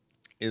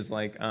 is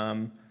like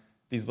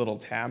these little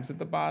tabs at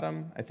the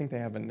bottom. I think they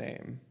have a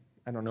name.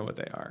 I don't know what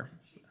they are.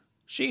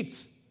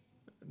 Sheets.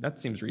 That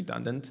seems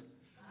redundant.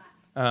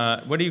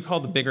 What do you call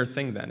the bigger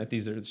thing then, if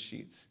these are the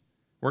sheets?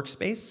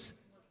 Workspace?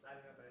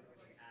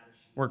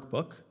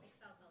 Workbook?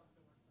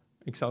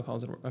 Excel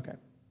calls it a workbook. Okay.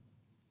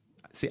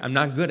 See, I'm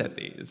not good at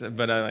these,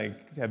 but I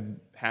have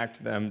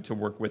hacked them to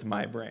work with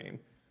my brain.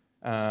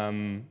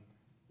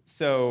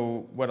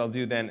 So what I'll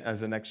do then as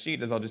the next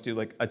sheet is I'll just do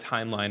like a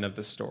timeline of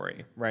the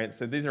story, right?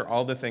 So these are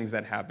all the things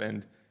that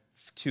happened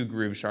to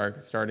Groove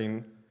Shark,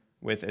 starting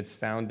with its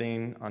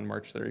founding on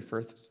March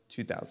 31st,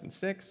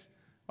 2006,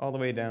 all the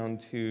way down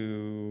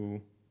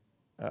to,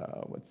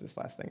 what's this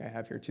last thing I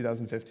have here,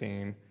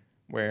 2015,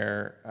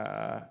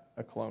 where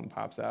a clone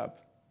pops up.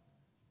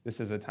 This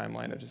is a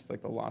timeline of just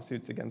like the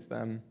lawsuits against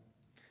them.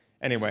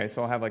 Anyway,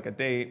 so I'll have like a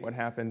date, what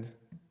happened,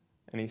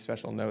 any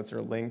special notes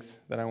or links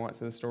that I want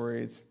to the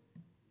stories.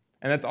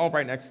 And that's all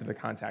right next to the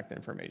contact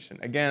information.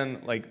 Again,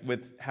 like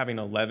with having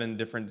 11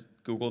 different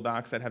Google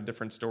Docs that have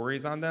different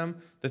stories on them,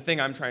 the thing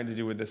I'm trying to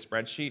do with this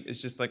spreadsheet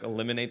is just like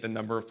eliminate the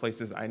number of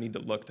places I need to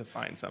look to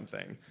find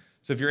something.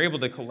 So if you're able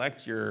to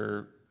collect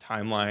your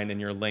timeline and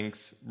your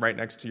links right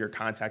next to your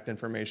contact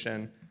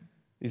information,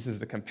 this is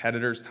the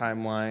competitors'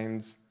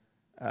 timelines.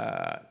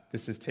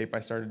 This is tape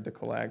I started to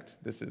collect.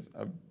 This is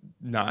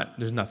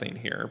there's nothing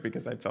here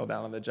because I fell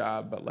down on the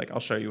job, but like I'll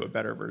show you a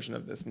better version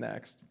of this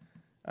next.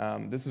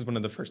 This is one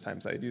of the first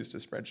times I'd used a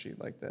spreadsheet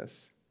like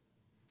this.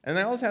 And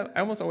I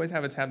almost always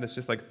have a tab that's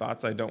just like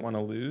thoughts I don't want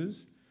to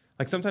lose.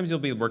 Like sometimes you'll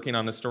be working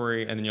on a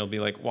story and then you'll be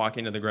like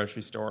walking to the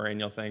grocery store and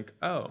you'll think,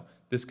 oh,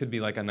 this could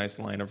be like a nice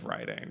line of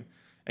writing.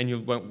 And you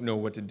won't know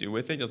what to do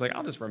with it. You're like,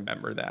 I'll just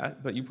remember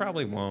that, but you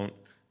probably won't.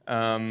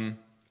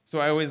 So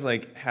I always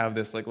like have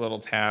this like little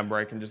tab where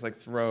I can just like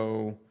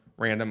throw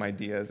random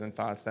ideas and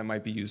thoughts that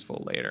might be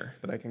useful later,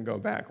 that I can go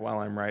back while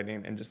I'm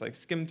writing and just like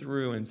skim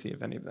through and see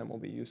if any of them will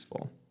be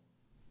useful.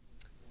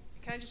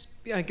 Can I just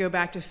go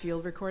back to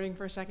field recording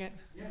for a second?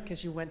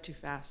 Because you went too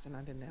fast and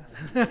I didn't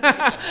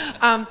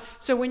know.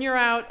 So when you're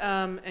out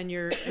and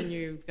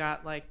you've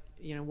got like,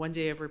 you know, 1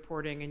 day of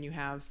reporting and you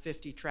have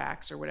 50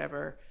 tracks or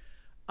whatever,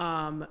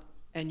 and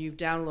you've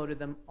downloaded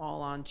them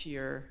all onto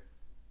your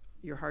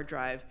hard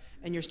drive,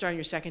 and you're starting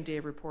your second day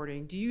of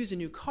reporting, do you use a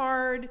new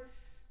card?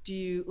 Do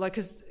you, like,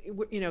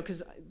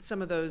 because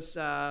some of those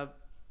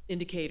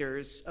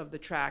indicators of the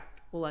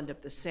track will end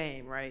up the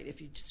same, right?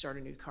 If you just start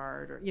a new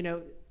card, or, you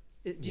know,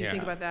 do you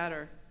think about that?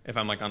 Or if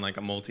I'm like on like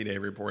a multi-day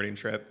reporting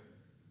trip,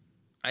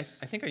 I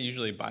think I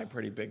usually buy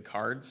pretty big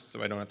cards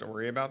so I don't have to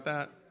worry about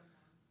that.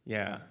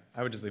 Yeah,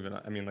 I would just leave it.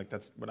 I mean, like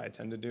that's what I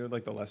tend to do.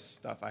 Like the less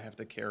stuff I have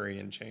to carry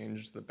and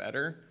change, the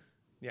better.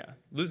 Yeah,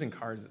 losing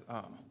cards,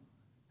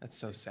 that's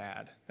so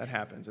sad. That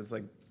happens. It's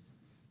like,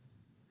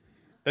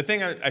 the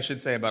thing I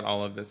should say about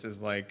all of this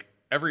is like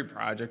every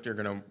project you're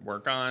gonna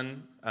work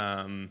on,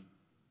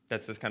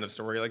 that's this kind of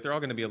story, like they're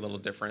all gonna be a little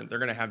different. They're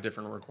gonna have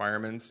different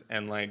requirements,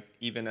 and like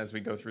even as we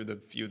go through the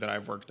few that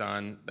I've worked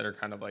on that are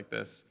kind of like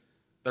this,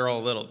 they're all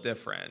a little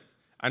different.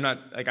 I'm not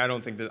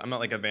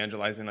like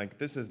evangelizing like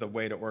this is the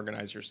way to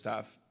organize your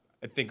stuff.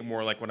 I think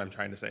more like what I'm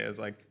trying to say is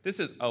like, this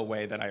is a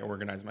way that I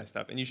organize my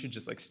stuff, and you should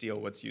just like steal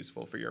what's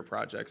useful for your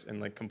projects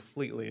and like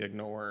completely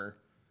ignore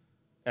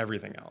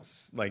everything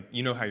else. Like,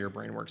 you know how your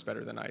brain works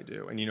better than I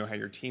do, and you know how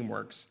your team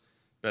works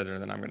better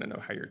than I'm going to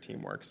know how your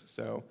team works.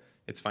 So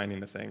it's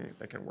finding a thing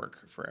that can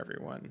work for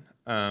everyone.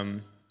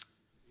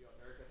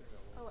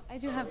 I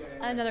do have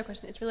another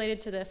question. It's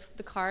related to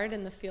the card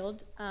and the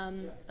field.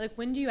 Like,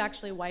 when do you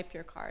actually wipe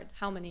your card?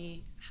 When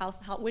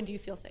do you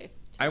feel safe?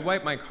 I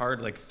wipe my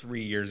card like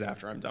 3 years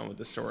after I'm done with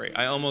the story.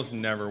 I almost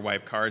never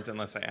wipe cards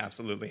unless I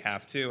absolutely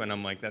have to, and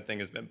I'm like, that thing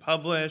has been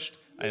published.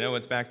 I know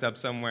it's backed up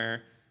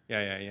somewhere.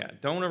 Yeah.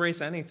 Don't erase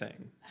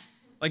anything.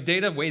 Like,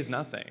 data weighs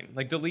nothing.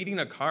 Like, deleting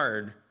a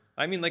card,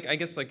 I mean, like, I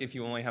guess like if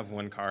you only have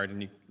one card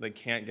and you like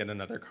can't get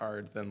another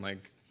card, then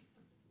like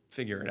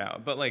figure it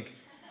out. But like,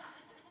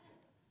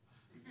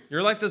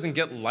 your life doesn't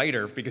get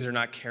lighter because you're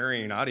not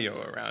carrying audio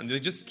around. You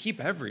just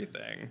keep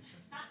everything.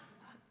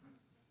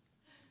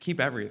 Keep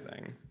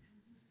everything.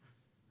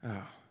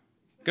 Oh,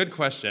 good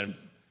question.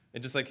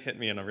 It just like hit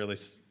me in a really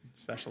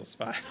special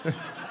spot.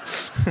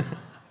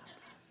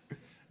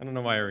 I don't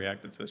know why I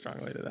reacted so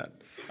strongly to that.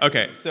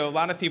 Okay, so a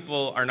lot of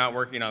people are not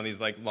working on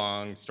these like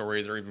long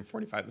stories or even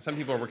 45. Some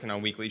people are working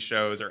on weekly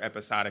shows or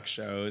episodic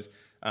shows.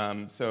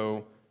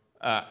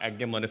 At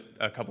Gimlet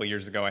a couple of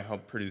years ago, I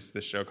helped produce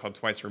this show called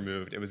Twice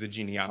Removed. It was a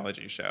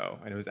genealogy show,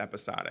 and it was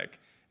episodic.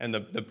 And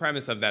the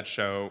premise of that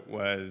show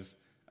was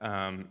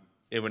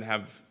it would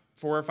have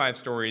 4 or 5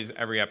 stories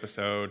every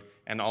episode,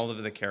 and all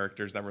of the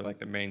characters that were like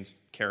the main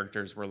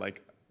characters were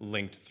like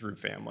linked through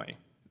family.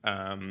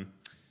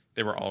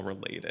 They were all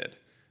related.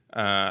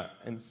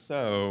 And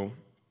so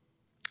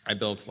I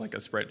built like a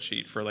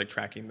spreadsheet for like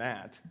tracking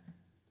that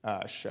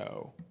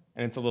show.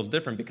 And it's a little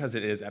different because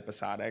it is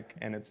episodic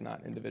and it's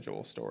not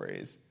individual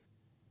stories.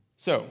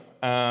 So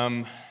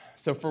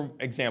for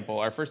example,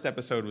 our first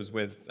episode was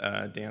with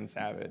Dan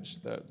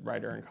Savage, the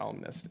writer and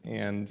columnist.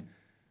 And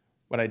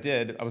what I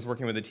did, I was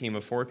working with a team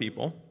of 4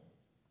 people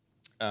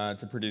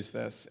to produce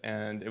this.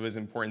 And it was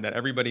important that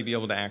everybody be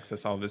able to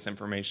access all of this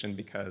information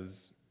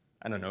because,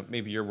 I don't know,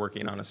 maybe you're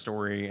working on a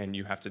story and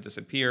you have to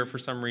disappear for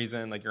some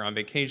reason, like you're on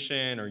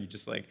vacation or you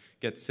just like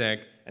get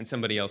sick and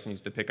somebody else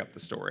needs to pick up the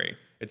story.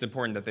 It's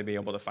important that they be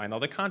able to find all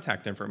the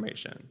contact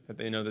information, that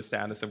they know the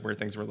status of where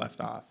things were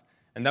left off.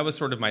 And that was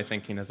sort of my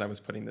thinking as I was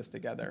putting this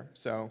together.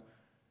 So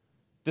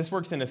this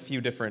works in a few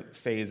different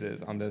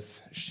phases on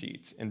this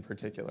sheet in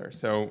particular.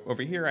 So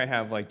over here I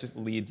have like just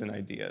leads and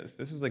ideas.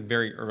 This was like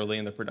very early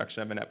in the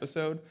production of an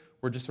episode.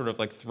 We're just sort of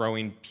like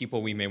throwing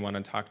people we may want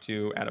to talk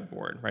to at a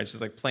board, right? It's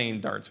just like playing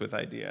darts with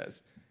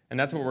ideas. And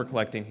that's what we're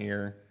collecting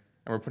here.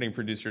 And we're putting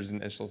producers'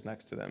 initials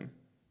next to them.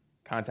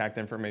 Contact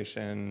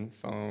information,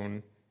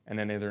 phone, and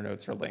any other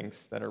notes or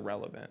links that are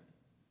relevant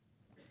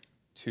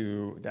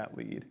to that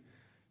lead.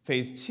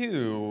 Phase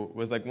 2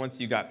 was like once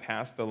you got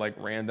past the like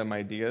random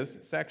ideas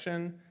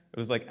section, it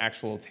was like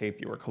actual tape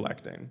you were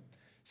collecting.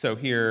 So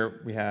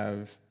here we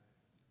have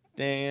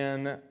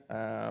Dan,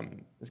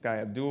 this guy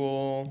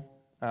Abdul,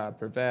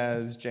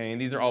 Pervez, Jane.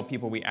 These are all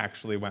people we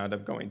actually wound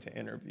up going to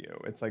interview.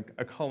 It's like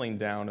a culling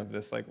down of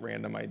this like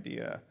random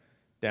idea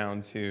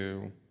down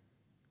to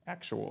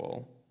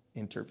actual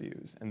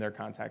interviews and their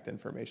contact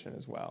information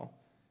as well.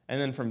 And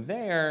then from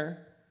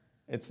there,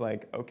 it's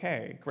like,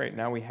 okay, great,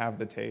 now we have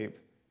the tape.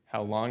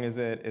 How long is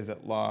it? Is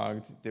it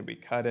logged? Did we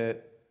cut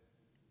it?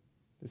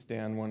 This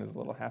Dan one is a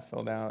little half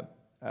filled out.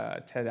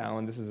 Ted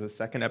Allen, this is the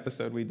second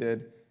episode we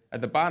did.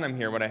 At the bottom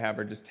here, what I have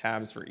are just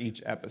tabs for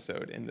each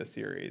episode in the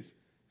series.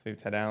 So we have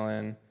Ted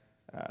Allen,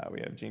 we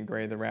have Jean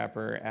Grey, the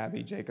rapper,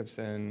 Abby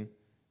Jacobson,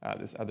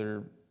 this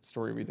other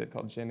story we did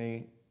called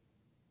Jenny.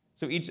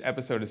 So each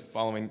episode is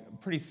following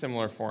pretty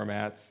similar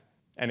formats.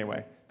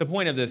 Anyway, the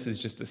point of this is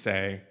just to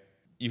say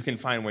you can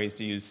find ways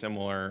to use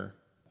similar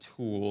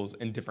tools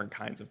in different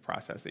kinds of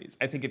processes.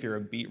 I think if you're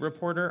a beat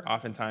reporter,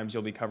 oftentimes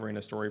you'll be covering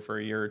a story for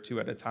a year or 2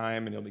 at a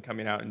time, and you'll be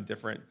coming out in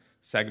different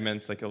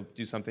segments. Like you'll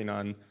do something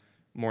on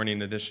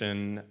Morning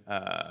Edition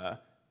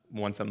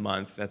once a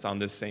month that's on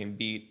this same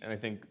beat. And I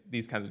think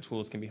these kinds of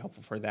tools can be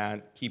helpful for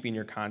that, keeping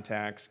your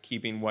contacts,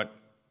 keeping what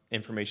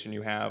information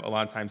you have. A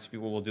lot of times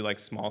people will do like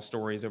small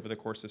stories over the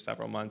course of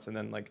several months and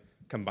then like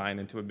combine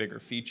into a bigger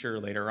feature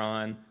later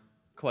on.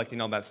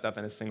 Collecting all that stuff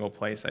in a single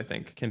place, I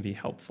think, can be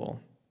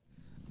helpful.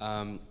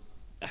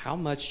 How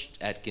much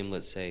at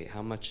Gimlet, say,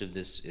 how much of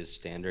this is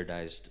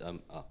standardized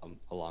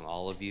along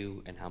all of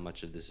you, and how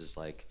much of this is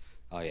like,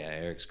 oh yeah,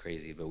 Eric's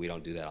crazy, but we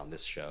don't do that on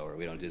this show, or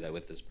we don't do that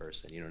with this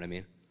person, you know what I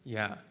mean?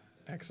 Yeah,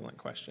 excellent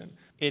question.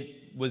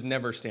 It was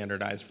never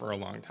standardized for a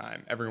long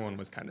time. Everyone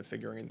was kind of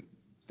figuring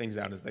things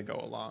out as they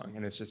go along,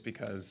 and it's just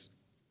because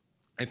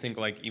I think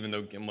like even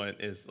though Gimlet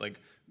is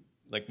like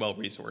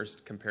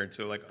well-resourced compared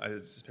to like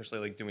especially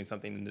like doing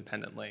something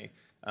independently,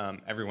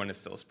 everyone is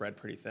still spread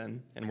pretty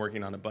thin and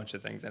working on a bunch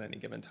of things at any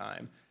given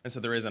time. And so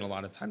there isn't a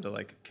lot of time to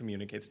like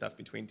communicate stuff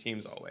between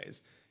teams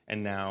always.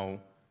 And now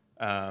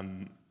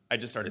I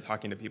just started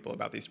talking to people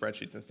about these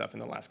spreadsheets and stuff in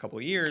the last couple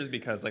of years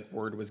because like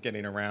word was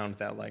getting around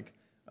that like,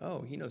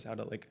 oh, he knows how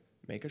to like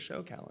make a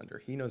show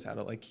calendar. He knows how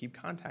to like keep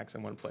contacts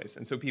in one place.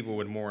 And so people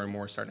would more and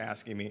more start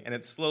asking me, and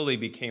it slowly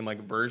became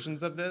like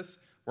versions of this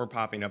were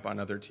popping up on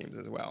other teams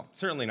as well.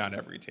 Certainly not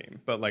every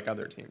team, but like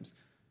other teams,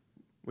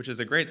 which is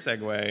a great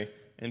segue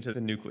into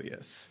the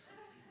nucleus.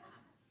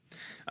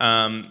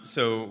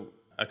 So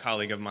a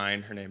colleague of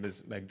mine, her name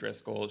is Meg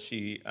Driscoll,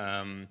 she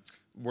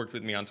worked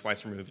with me on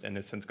Twice Removed and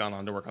has since gone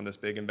on to work on this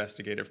big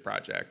investigative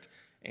project.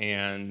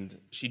 And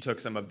she took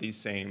some of these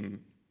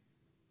same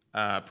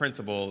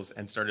principles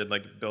and started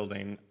like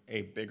building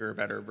a bigger,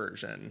 better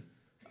version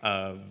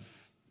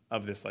of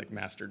this like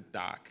master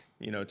doc,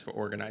 you know, to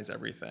organize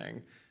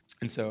everything.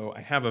 And so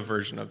I have a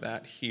version of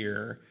that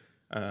here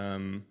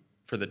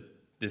for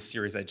this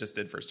series I just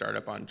did for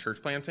Startup on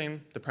church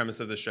planting. The premise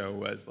of the show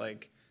was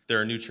like, there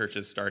are new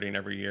churches starting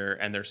every year,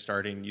 and they're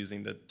starting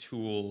using the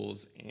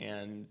tools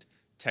and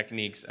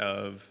techniques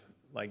of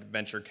like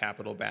venture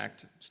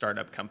capital-backed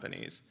startup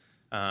companies.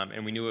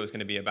 And we knew it was going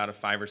to be about a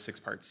 5 or 6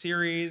 part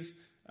series.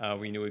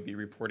 We knew we'd be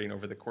reporting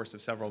over the course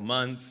of several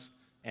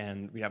months,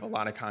 and we have a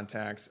lot of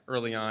contacts.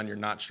 Early on, you're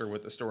not sure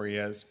what the story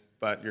is,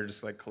 but you're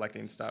just like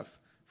collecting stuff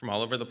from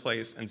all over the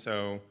place. And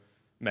so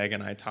Meg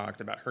and I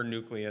talked about her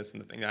nucleus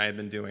and the thing I had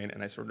been doing,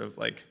 and I sort of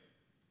like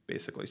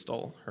basically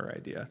stole her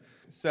idea.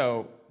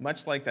 So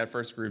much like that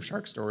first Groove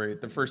Shark story,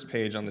 the first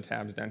page on the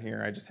tabs down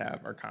here, I just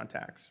have our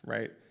contacts,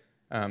 right?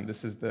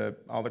 This is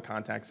all the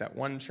contacts at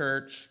one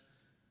church.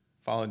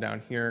 Followed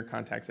down here,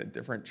 contacts at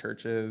different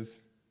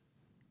churches.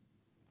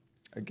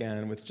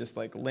 Again, with just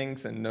like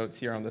links and notes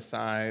here on the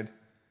side.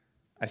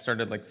 I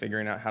started like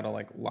figuring out how to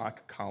like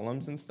lock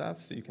columns and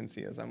stuff, so you can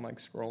see as I'm like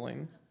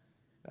scrolling.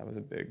 That was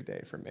a big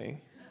day for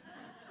me.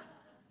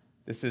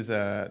 This is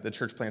the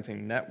church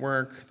planting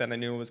network that I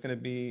knew was going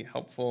to be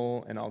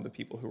helpful, and all the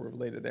people who were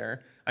related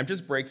there. I'm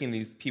just breaking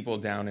these people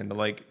down into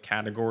like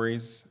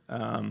categories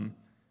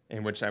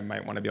in which I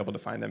might want to be able to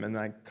find them, and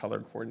then I color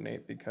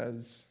coordinate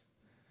because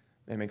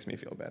it makes me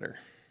feel better.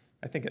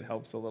 I think it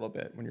helps a little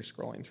bit when you're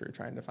scrolling through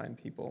trying to find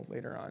people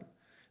later on.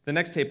 The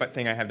next tape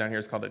thing I have down here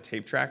is called a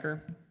tape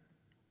tracker.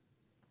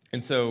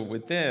 And so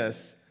with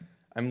this,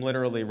 I'm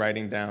literally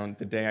writing down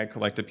the day I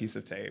collect a piece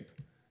of tape,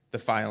 the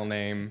file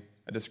name,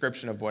 a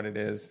description of what it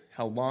is,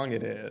 how long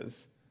it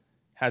is,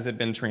 has it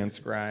been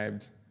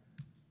transcribed,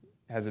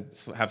 have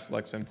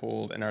selects been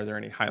pulled, and are there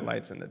any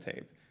highlights in the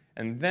tape?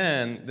 And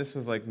then, this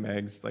was like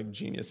Meg's like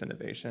genius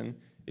innovation.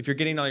 If you're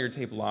getting all your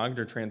tape logged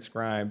or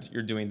transcribed,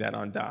 you're doing that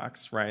on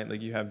docs, right?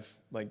 Like you have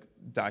like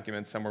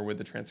documents somewhere with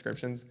the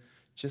transcriptions.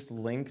 Just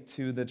link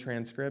to the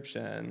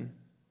transcription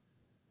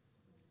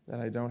that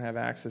I don't have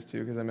access to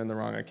because I'm in the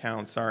wrong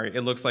account. Sorry,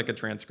 it looks like a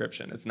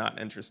transcription. It's not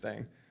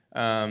interesting.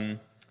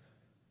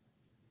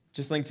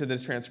 Just link to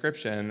this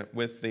transcription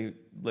with the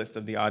list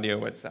of the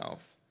audio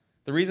itself.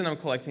 The reason I'm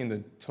collecting the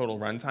total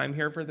runtime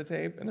here for the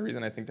tape, and the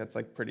reason I think that's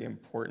like pretty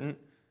important,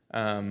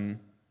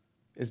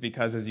 is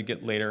because as you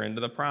get later into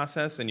the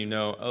process and you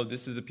know, oh,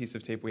 this is a piece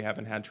of tape we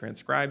haven't had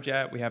transcribed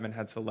yet, we haven't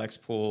had selects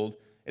pulled,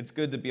 it's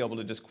good to be able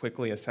to just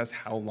quickly assess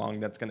how long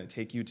that's going to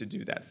take you to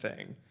do that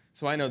thing.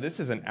 So I know this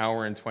is an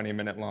hour and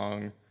 20-minute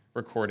long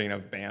recording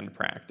of band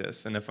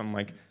practice, and if I'm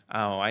like,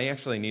 oh, I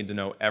actually need to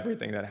know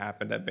everything that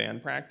happened at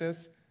band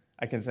practice,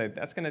 I can say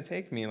that's going to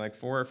take me like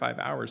 4 or 5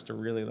 hours to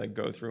really like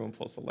go through and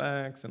pull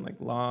selects and like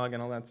log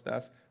and all that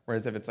stuff.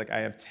 Whereas if it's like I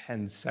have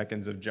 10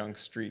 seconds of junk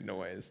street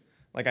noise,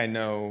 like I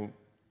know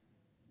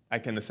I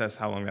can assess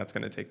how long that's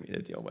going to take me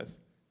to deal with.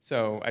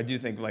 So I do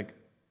think like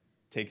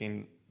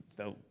taking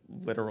the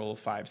literal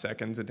 5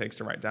 seconds it takes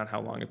to write down how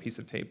long a piece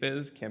of tape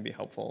is can be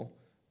helpful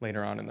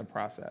later on in the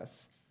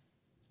process.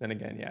 Then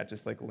again, yeah,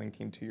 just like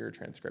linking to your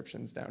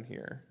transcriptions down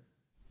here.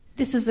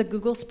 This is a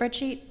Google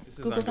spreadsheet? This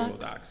is on Google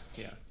Docs,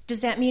 yeah.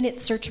 Does that mean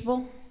it's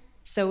searchable?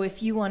 So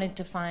if you wanted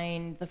to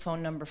find the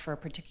phone number for a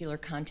particular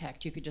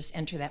contact, you could just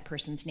enter that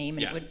person's name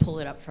and it would pull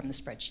it up from the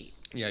spreadsheet.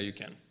 Yeah, you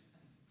can.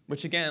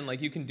 Which again,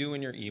 like you can do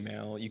in your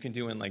email, you can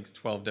do in like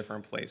 12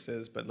 different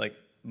places, but like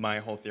my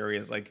whole theory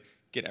is like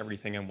get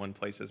everything in one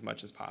place as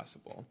much as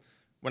possible.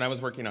 When I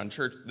was working on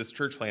this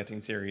church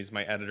planting series,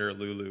 my editor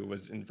Lulu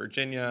was in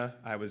Virginia,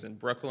 I was in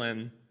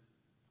Brooklyn.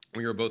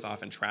 We were both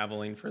often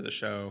traveling for the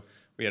show.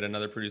 We had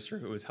another producer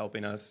who was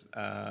helping us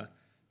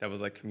that was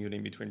like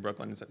commuting between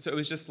Brooklyn and stuff. So it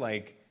was just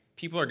like,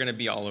 people are gonna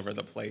be all over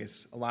the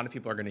place. A lot of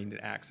people are gonna need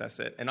to access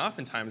it. And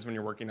oftentimes when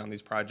you're working on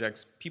these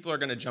projects, people are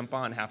gonna jump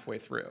on halfway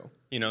through.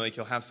 You know, like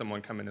you'll have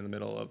someone come in the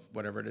middle of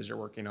whatever it is you're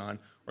working on,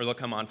 or they'll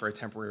come on for a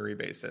temporary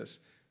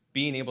basis.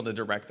 Being able to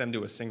direct them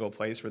to a single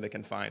place where they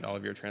can find all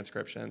of your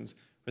transcriptions,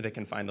 where they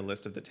can find a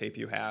list of the tape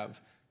you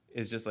have,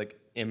 is just like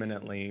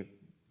imminently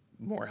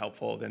more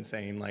helpful than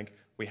saying like,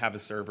 we have a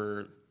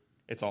server,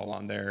 it's all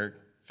on there,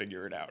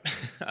 figure it out.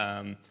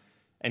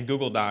 And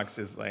Google Docs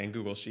is like, and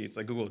Google Sheets,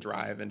 like Google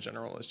Drive in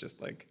general is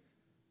just like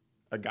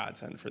a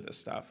godsend for this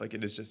stuff. Like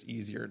it is just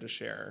easier to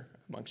share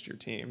amongst your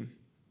team.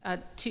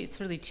 It's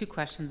really 2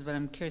 questions, but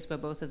I'm curious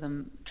about both of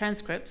them.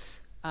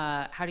 Transcripts,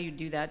 how do you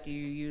do that? Do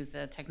you use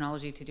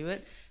technology to do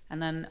it?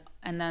 And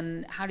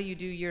then how do you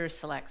do your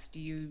selects?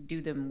 Do you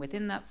do them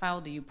within that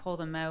file? Do you pull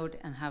them out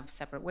and have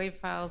separate WAV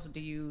files?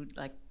 Do you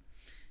like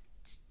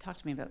Talk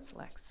to me about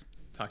selects.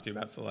 Talk to you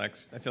about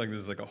selects. I feel like this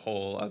is like a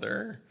whole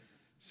other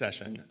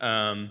session.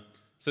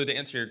 So to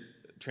answer your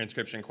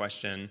transcription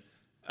question,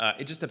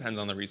 it just depends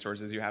on the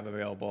resources you have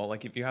available.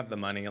 Like if you have the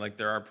money, like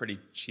there are pretty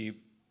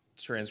cheap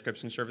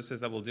transcription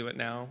services that will do it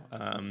now.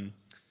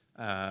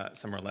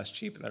 Some are less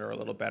cheap that are a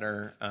little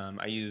better.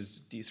 I use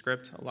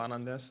Descript a lot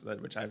on this,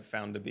 which I've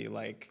found to be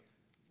like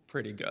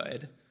pretty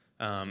good.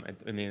 I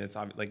mean, it's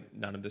like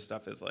none of this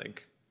stuff is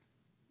like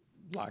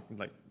locked,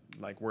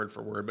 like word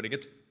for word, but it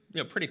gets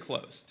pretty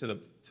close to the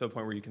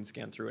point where you can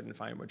scan through it and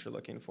find what you're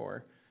looking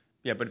for.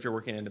 Yeah, but if you're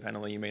working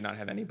independently, you may not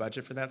have any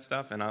budget for that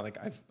stuff. And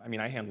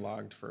I hand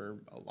logged for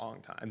a long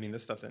time. I mean,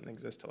 this stuff didn't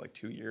exist till like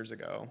 2 years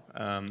ago.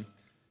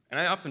 And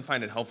I often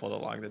find it helpful to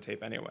log the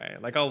tape anyway.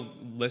 Like I'll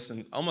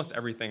listen almost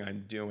everything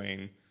I'm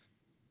doing.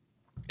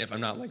 If I'm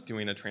not like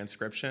doing a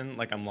transcription,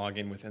 like I'm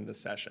logging within the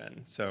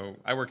session. So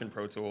I work in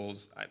Pro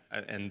Tools,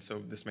 and so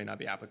this may not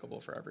be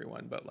applicable for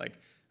everyone, but like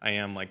I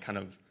am like kind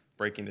of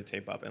breaking the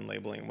tape up and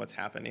labeling what's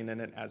happening in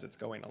it as it's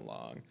going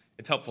along.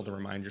 It's helpful to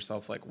remind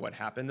yourself like what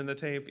happened in the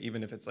tape,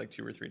 even if it's like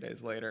 2 or 3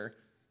 days later,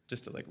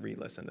 just to like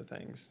re-listen to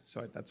things.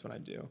 So that's what I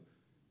do.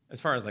 As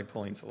far as like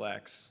pulling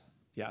selects,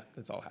 yeah,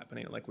 that's all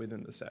happening like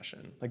within the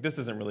session. Like this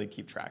doesn't really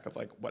keep track of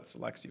like what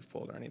selects you've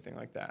pulled or anything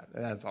like that.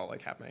 That's all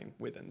like happening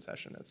within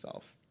session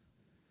itself.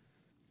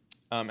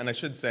 And I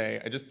should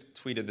say, I just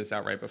tweeted this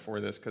out right before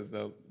this because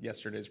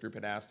yesterday's group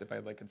had asked if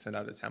I could send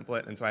out a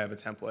template, and so I have a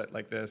template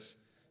like this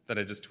that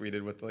I just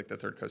tweeted with like the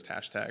Third Coast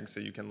hashtag, so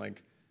you can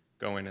like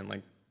go in and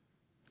like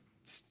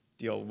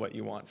steal what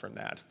you want from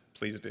that.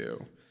 Please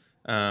do.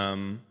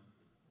 And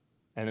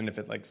then if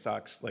it like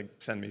sucks, like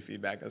send me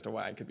feedback as to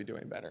why I could be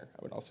doing better. I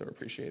would also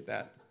appreciate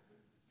that.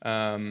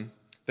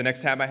 The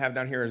next tab I have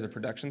down here is a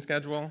production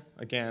schedule.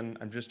 Again,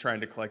 I'm just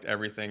trying to collect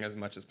everything as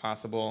much as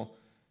possible.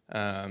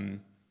 And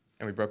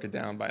we broke it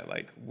down by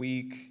like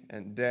week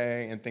and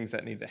day and things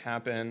that need to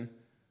happen.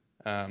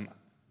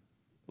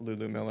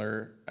 Lulu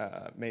Miller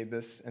made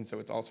this, and so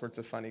it's all sorts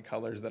of funny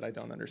colors that I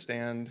don't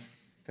understand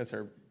because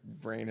her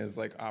brain is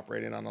like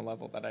operating on a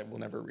level that I will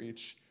never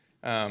reach.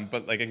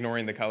 But like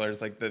ignoring the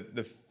colors, like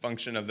the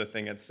function of the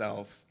thing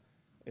itself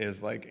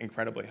is like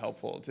incredibly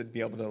helpful to be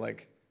able to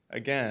like,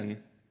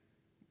 again,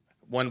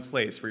 one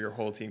place where your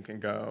whole team can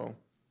go.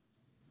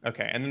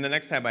 Okay, and then the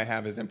next tab I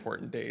have is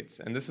important dates.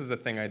 And this is a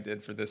thing I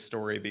did for this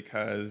story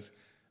because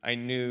I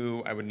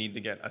knew I would need to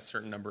get a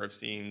certain number of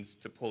scenes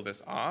to pull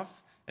this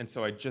off. And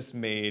so I just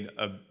made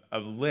a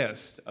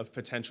list of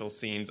potential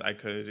scenes I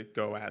could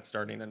go at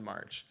starting in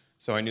March.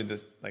 So I knew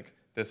this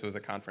was a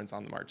conference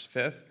on March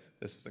 5th.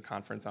 This was a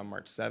conference on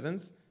March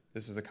 7th.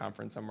 This was a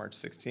conference on March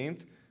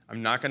 16th.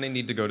 I'm not gonna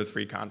need to go to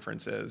 3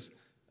 conferences,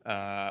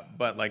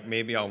 but like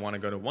maybe I'll wanna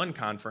go to 1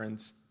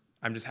 conference.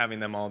 I'm just having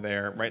them all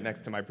there right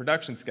next to my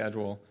production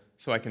schedule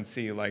so I can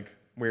see like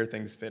where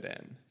things fit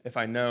in. If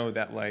I know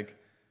that like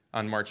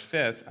on March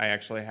 5th, I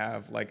actually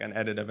have like an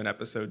edit of an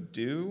episode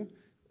due,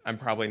 I'm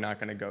probably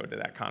not gonna go to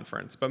that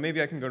conference, but maybe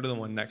I can go to the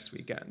one next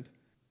weekend.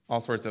 All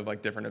sorts of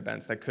like different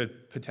events that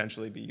could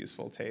potentially be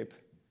useful tape.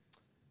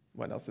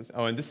 What else is,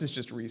 and this is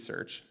just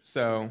research.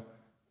 So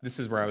this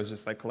is where I was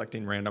just like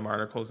collecting random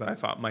articles that I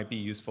thought might be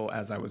useful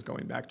as I was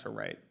going back to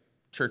write.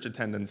 Church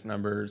attendance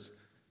numbers,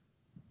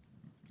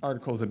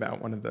 articles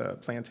about one of the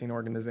planting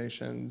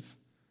organizations.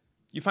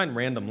 You find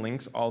random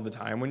links all the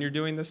time when you're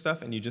doing this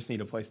stuff, and you just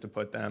need a place to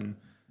put them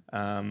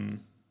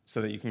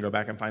so that you can go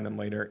back and find them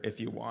later if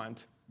you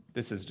want.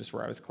 This is just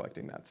where I was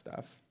collecting that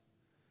stuff.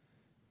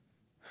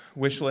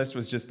 Wish list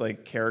was just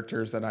like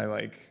characters that I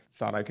like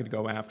thought I could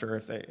go after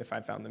if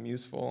I found them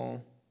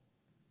useful.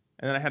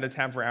 And then I had a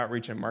tab for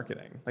outreach and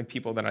marketing, like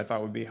people that I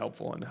thought would be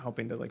helpful in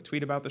helping to like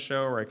tweet about the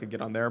show, or I could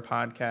get on their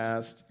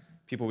podcast,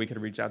 people we could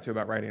reach out to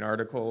about writing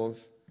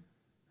articles.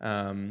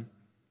 At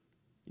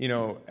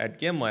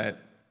Gimlet,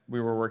 we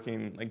were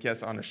working, like,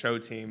 yes, on a show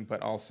team,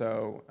 but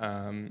also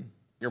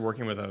you're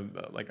working with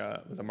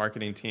a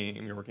marketing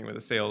team, you're working with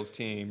a sales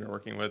team, you're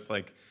working with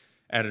like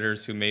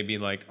editors who maybe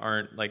like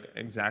aren't like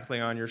exactly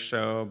on your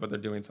show, but they're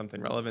doing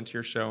something relevant to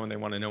your show and they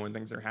want to know when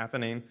things are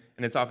happening.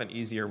 And it's often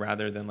easier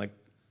rather than like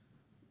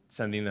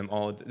sending them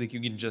all, like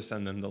you can just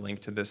send them the link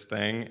to this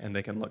thing and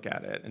they can look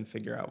at it and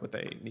figure out what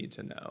they need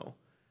to know.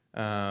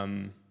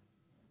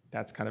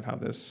 That's kind of how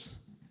this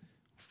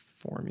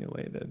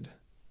formulated.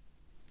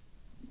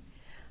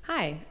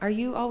 Hi, are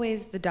you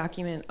always the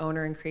document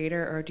owner and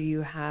creator, or do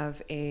you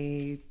have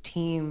a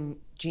team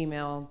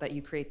Gmail that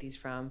you create these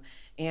from?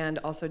 And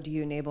also, do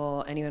you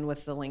enable anyone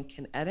with the link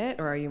can edit,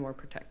 or are you more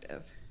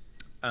protective?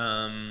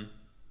 It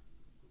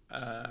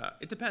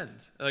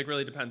depends. It like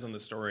really depends on the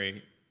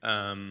story.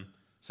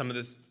 Some of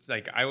this,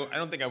 like, I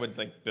don't think I would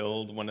like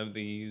build one of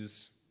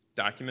these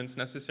documents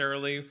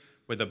necessarily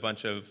with a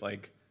bunch of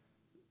like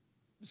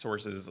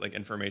sources, like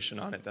information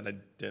on it that I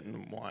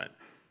didn't want,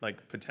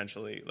 like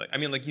potentially, like, I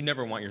mean, like you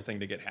never want your thing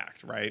to get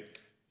hacked, right?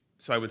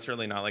 So I would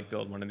certainly not like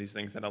build one of these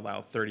things that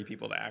allow 30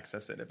 people to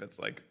access it if it's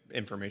like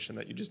information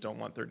that you just don't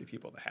want 30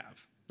 people to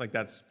have. Like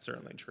that's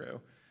certainly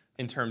true.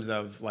 In terms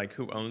of like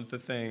who owns the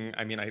thing,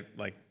 I mean, I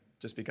like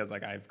just because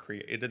like I've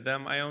created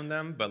them, I own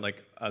them, but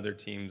like other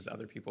teams,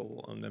 other people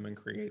will own them and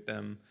create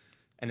them.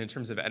 And in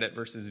terms of edit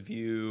versus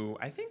view,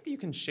 I think you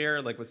can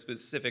share like with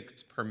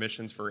specific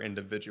permissions for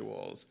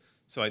individuals.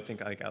 So I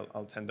think like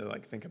I'll tend to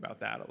like think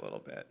about that a little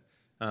bit.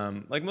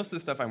 Like most of the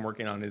stuff I'm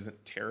working on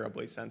isn't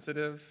terribly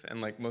sensitive,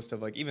 and like most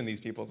of like even these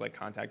people's like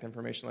contact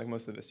information, like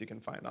most of this you can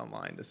find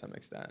online to some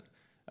extent.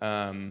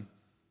 And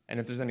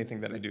if there's anything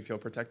that I do feel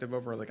protective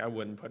over, like I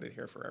wouldn't put it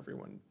here for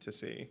everyone to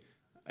see.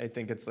 I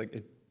think it's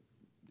like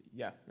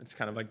it's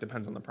kind of like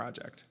depends on the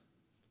project.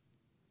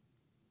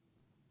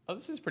 Oh,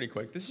 this is pretty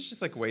quick. This is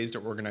just like ways to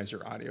organize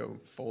your audio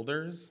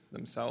folders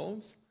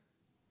themselves.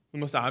 The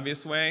most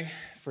obvious way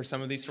for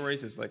some of these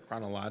stories is like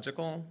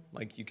chronological.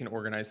 Like you can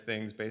organize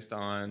things based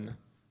on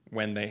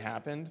when they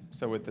happened.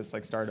 So with this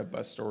like startup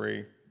bus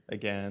story,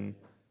 again,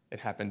 it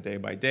happened day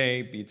by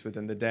day, beats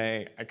within the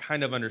day. I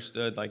kind of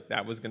understood like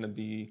that was gonna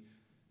be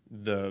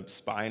the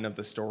spine of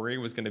the story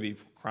was gonna be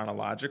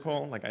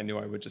chronological. Like I knew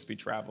I would just be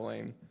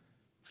traveling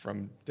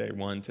from day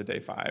 1 to day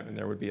 5, and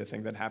there would be a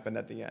thing that happened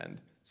at the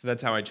end. So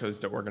that's how I chose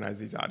to organize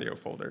these audio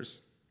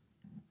folders.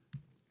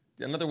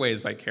 Another way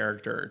is by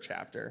character or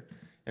chapter.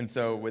 And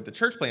so with the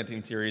church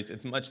planting series,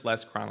 it's much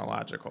less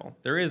chronological.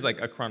 There is like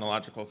a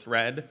chronological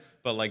thread,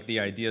 but like the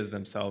ideas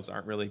themselves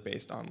aren't really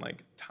based on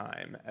like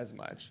time as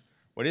much.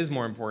 What is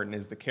more important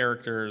is the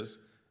characters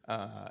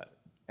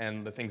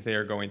and the things they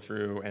are going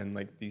through and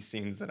like these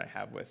scenes that I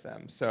have with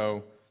them.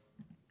 So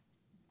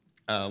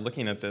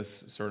looking at this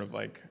sort of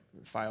like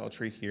file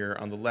tree here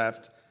on the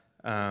left,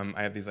 I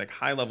have these like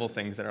high level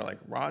things that are like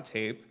raw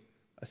tape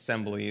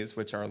assemblies,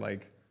 which are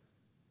like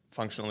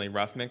functionally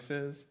rough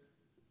mixes.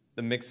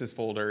 The mixes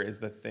folder is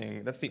the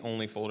thing, that's the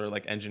only folder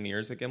like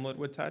engineers at Gimlet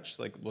would touch.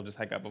 Like we'll just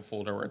hike up a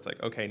folder where it's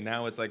like, okay,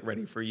 now it's like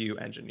ready for you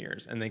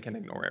engineers, and they can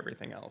ignore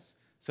everything else.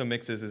 So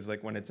mixes is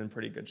like when it's in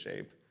pretty good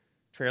shape.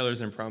 Trailers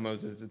and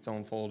promos is its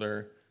own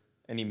folder.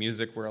 Any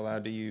music we're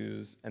allowed to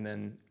use, and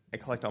then I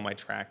collect all my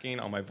tracking,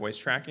 all my voice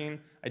tracking.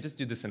 I just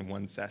do this in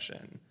one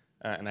session,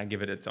 and I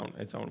give it its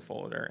own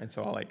folder. And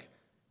so I'll like,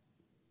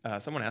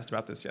 someone asked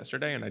about this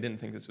yesterday, and I didn't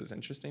think this was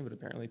interesting, but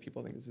apparently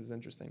people think this is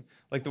interesting.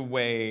 Like the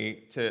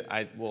way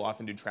I will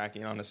often do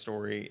tracking on a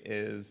story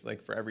is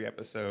like for every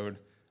episode,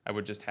 I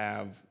would just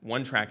have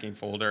one tracking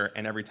folder,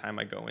 and every time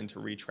I go in to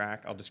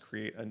retrack, I'll just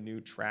create a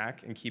new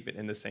track and keep it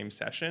in the same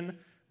session,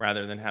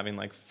 rather than having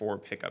like 4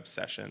 pickup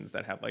sessions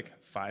that have like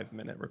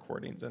 5-minute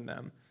recordings in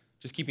them.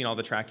 Just keeping all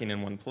the tracking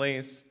in one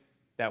place.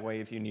 That way,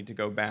 if you need to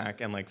go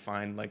back and like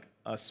find like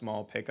a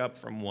small pickup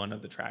from one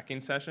of the tracking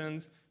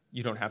sessions,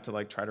 you don't have to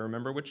like try to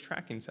remember which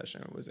tracking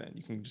session it was in.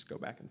 You can just go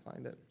back and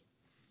find it.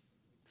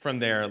 From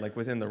there, like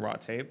within the raw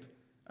tape,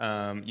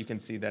 you can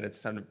see that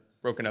it's kind of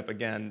broken up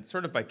again,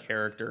 sort of by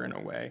character in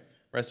a way.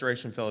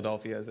 Restoration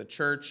Philadelphia is a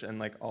church, and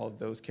like all of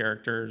those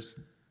characters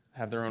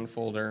have their own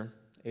folder.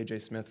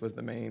 AJ Smith was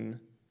the main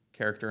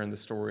character in the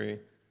story.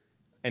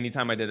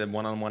 Anytime I did a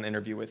one-on-one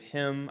interview with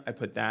him, I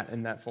put that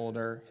in that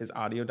folder. His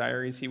audio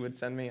diaries he would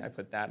send me, I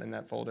put that in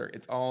that folder.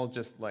 It's all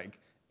just like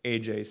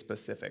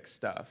AJ-specific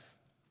stuff.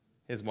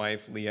 His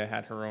wife, Leah,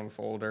 had her own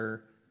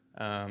folder.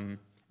 And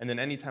then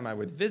anytime I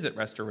would visit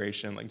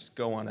Restoration, like just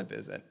go on a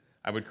visit,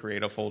 I would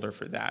create a folder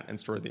for that and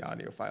store the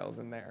audio files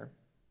in there.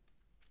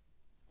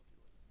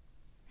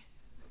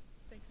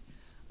 Thanks.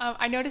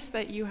 I noticed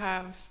that you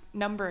have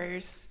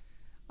numbers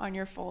on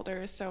your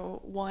folders.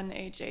 So 1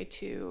 AJ,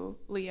 2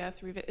 Leah,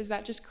 3. Is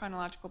that just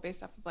chronological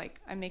based off of like,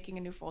 I'm making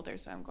a new folder,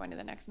 so I'm going to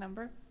the next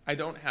number? I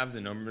don't have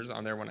the numbers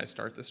on there when I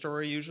start the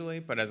story usually,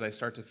 but as I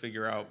start to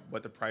figure out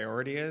what the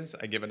priority is,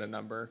 I give it a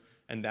number.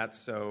 And that's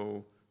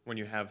so when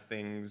you have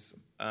things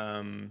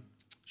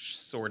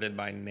sorted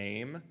by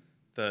name,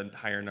 the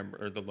higher number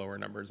or the lower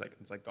numbers, like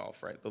it's like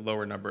golf, right? The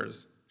lower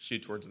numbers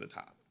shoot towards the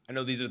top. I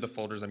know these are the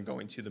folders I'm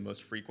going to the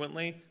most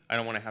frequently. I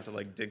don't want to have to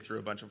like dig through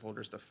a bunch of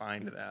folders to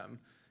find them.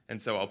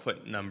 And so I'll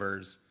put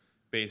numbers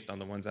based on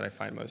the ones that I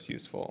find most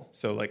useful.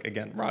 So like,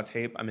 again, raw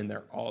tape, I'm in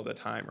there all the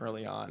time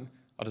early on.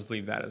 I'll just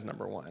leave that as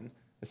number 1.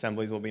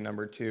 Assemblies will be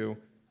number 2.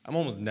 I'm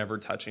almost never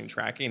touching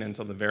tracking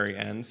until the very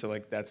end, so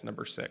like that's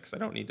number 6. I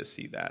don't need to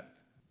see that.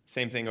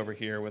 Same thing over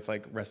here with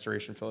like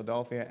Restoration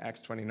Philadelphia,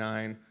 Acts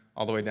 29,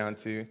 all the way down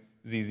to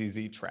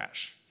ZZZ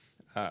Trash,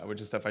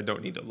 which is stuff I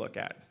don't need to look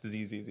at.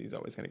 ZZZ is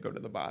always going to go to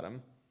the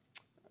bottom.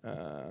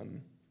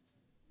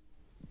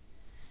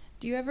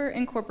 Do you ever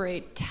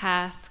incorporate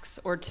tasks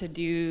or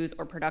to-dos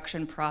or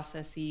production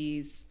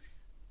processes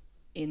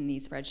in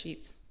these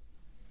spreadsheets?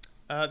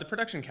 The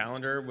production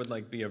calendar would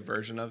like be a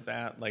version of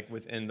that. Like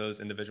within those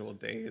individual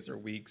days or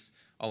weeks,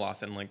 I'll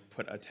often like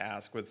put a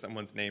task with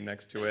someone's name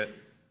next to it.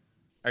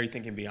 Are you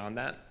thinking beyond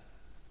that?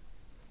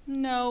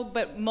 No,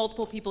 but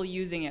multiple people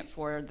using it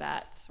for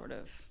that sort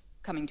of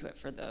coming to it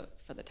for the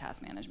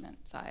task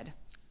management side.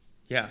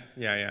 Yeah.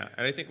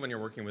 And I think when you're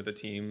working with a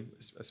team,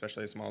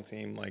 especially a small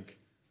team, like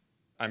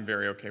I'm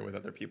very okay with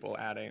other people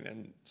adding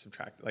and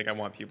subtract. Like I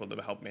want people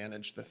to help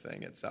manage the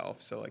thing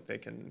itself, so like they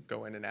can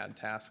go in and add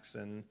tasks,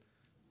 and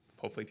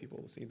hopefully people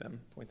will see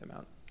them, point them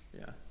out.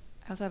 Yeah.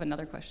 I also have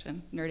another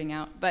question, nerding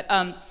out, but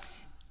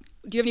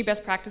do you have any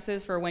best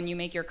practices for when you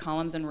make your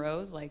columns and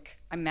rows? Like,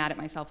 I'm mad at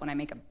myself when I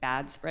make a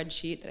bad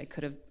spreadsheet that I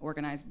could have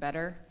organized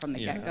better from the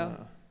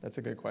get-go. That's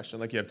a good question.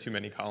 Like, you have too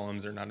many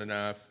columns or not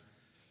enough.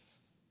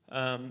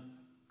 I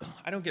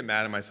don't get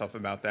mad at myself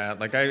about that.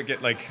 Like, I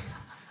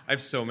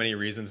have so many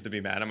reasons to be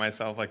mad at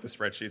myself. Like, the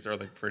spreadsheets are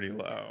like pretty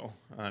low,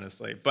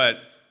 honestly. But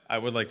I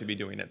would like to be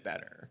doing it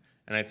better.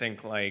 And I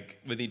think like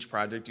with each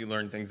project, you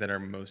learn things that are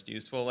most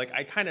useful. Like,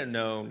 I kind of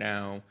know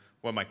now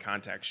what my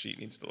contact sheet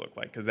needs to look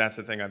like, because that's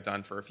the thing I've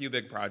done for a few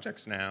big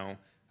projects now.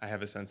 I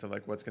have a sense of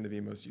like what's going to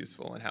be most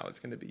useful and how it's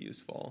going to be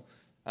useful.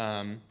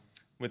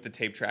 With the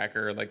tape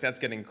tracker, like that's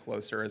getting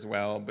closer as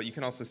well. But you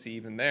can also see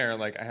even there,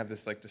 like I have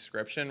this like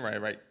description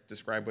where I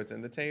describe what's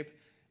in the tape.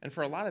 And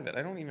for a lot of it,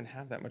 I don't even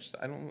have that much.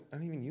 I don't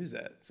even use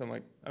it. So I'm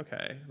like,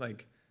 okay,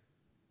 like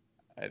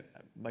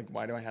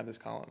why do I have this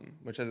column?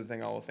 Which is a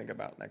thing I will think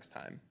about next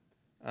time.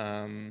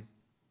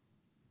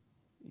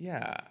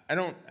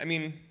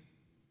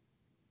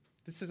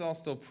 This is all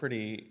still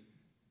pretty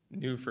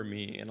new for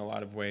me in a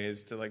lot of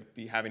ways to like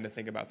be having to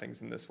think about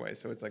things in this way.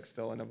 So it's like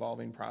still an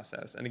evolving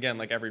process. And again,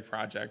 like every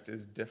project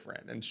is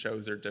different and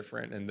shows are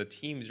different and the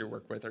teams you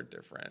work with are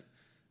different.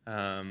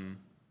 And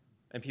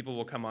people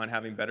will come on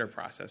having better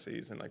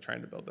processes and like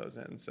trying to build those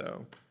in.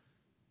 So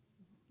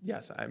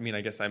yes, I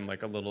guess I'm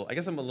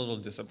a little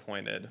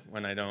disappointed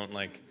when I don't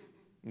like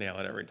nail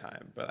it every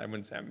time, but I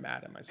wouldn't say I'm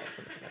mad at myself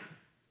for that.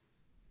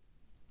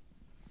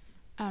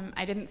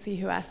 I didn't see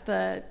who asked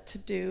the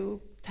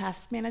to-do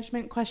task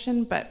management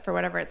question, but for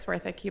whatever it's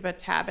worth, I keep a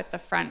tab at the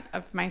front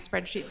of my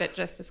spreadsheet that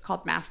just is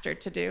called master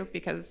to-do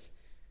because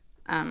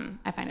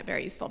I find it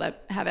very useful to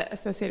have it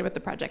associated with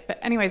the project. But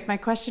anyways, my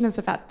question is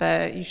about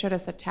you showed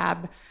us a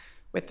tab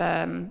with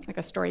like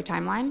a story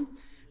timeline,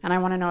 and I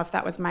want to know if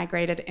that was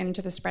migrated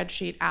into the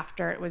spreadsheet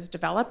after it was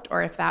developed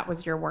or if that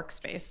was your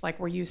workspace. Like,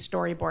 were you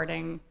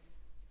storyboarding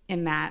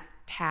in that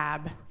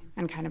tab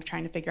and kind of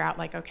trying to figure out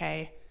like,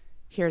 okay,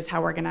 here's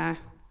how we're gonna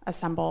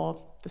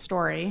assemble the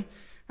story,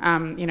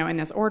 in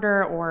this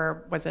order,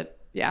 or was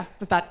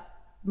that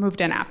moved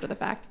in after the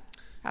fact?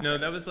 No,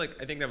 that was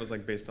like, I think that was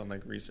like based on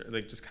like research,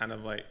 like just kind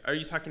of like, are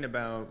you talking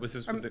about, was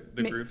this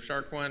the Groove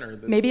Shark one or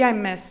this? Maybe I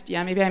missed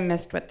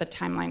what the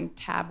timeline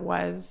tab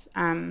was.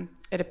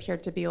 It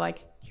appeared to be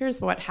like,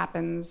 here's what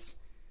happens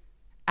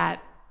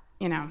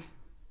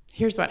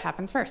here's what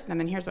happens first, and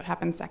then here's what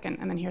happens second,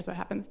 and then here's what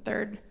happens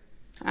third.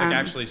 Like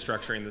actually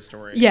structuring the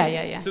story.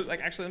 Yeah. So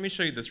like actually, let me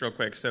show you this real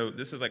quick. So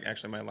this is like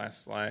actually my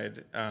last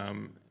slide,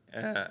 and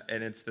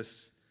it's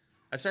this.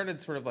 I've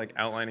started sort of like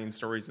outlining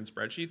stories in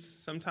spreadsheets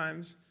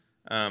sometimes,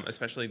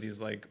 especially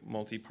these like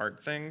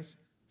multi-part things.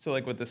 So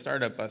like with the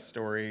Startup Bus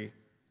story,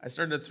 I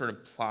started sort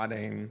of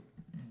plotting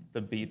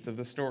the beats of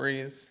the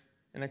stories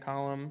in a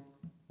column,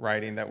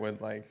 writing that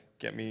would like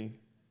get me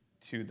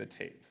to the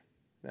tape.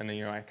 And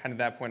I kind of at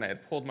that point I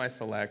had pulled my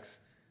selects,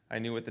 I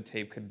knew what the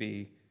tape could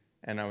be.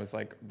 And I was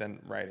like then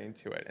writing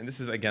to it. And this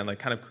is again like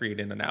kind of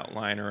creating an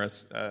outline or a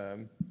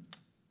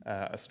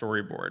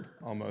storyboard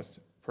almost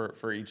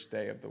for each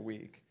day of the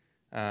week.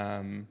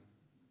 Welcome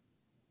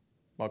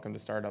to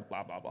Startup,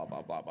 blah, blah, blah,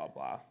 blah, blah, blah,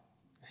 blah.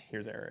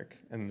 Here's Eric,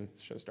 and the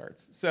show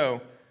starts.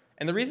 So,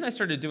 and the reason I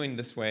started doing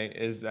this way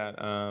is that,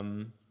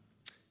 and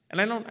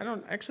I don't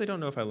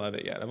know if I love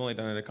it yet. I've only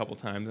done it a couple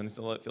times and I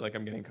still feel like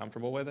I'm getting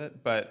comfortable with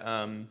it. But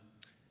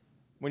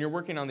when you're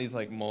working on these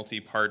like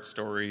multi-part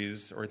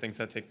stories or things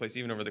that take place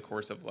even over the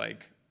course of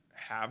like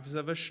halves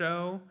of a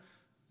show,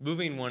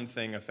 moving one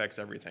thing affects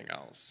everything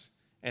else.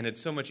 And it's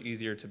so much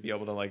easier to be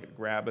able to like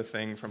grab a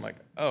thing from like,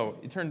 oh,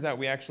 it turns out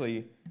we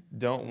actually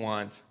don't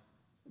want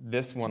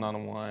this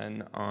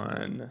one-on-one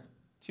on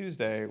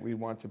Tuesday. We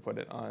want to put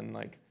it on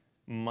like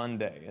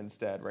Monday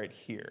instead right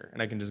here. And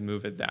I can just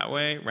move it that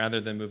way rather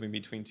than moving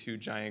between two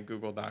giant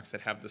Google Docs that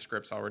have the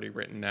scripts already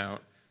written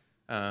out.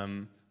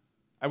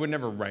 I would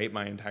never write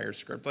my entire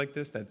script like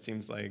this. That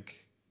seems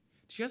like...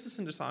 Did you guys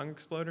listen to Song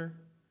Exploder?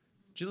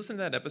 Did you listen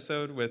to that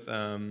episode with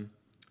the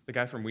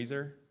guy from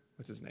Weezer?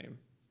 What's his name?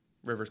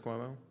 Rivers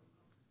Cuomo?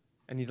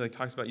 And he like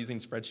talks about using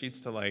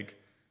spreadsheets to like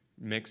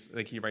mix,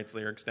 like he writes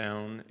lyrics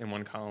down in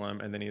one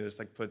column and then he just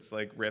like puts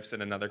like riffs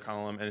in another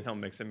column and he'll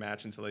mix and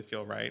match until they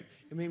feel right.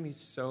 It made me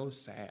so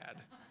sad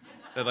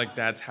that like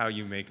that's how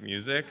you make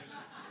music.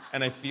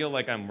 And I feel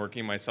like I'm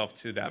working myself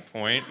to that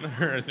point.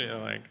 Whereas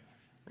like,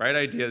 write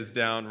ideas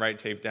down, write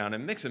tape down,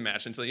 and mix and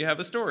match until you have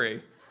a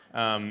story.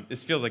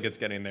 This feels like it's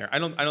getting there. I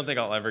don't think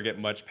I'll ever get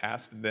much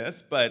past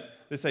this, but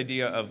this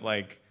idea of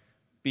like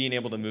being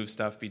able to move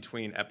stuff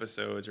between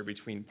episodes or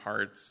between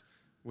parts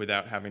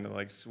without having to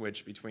like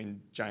switch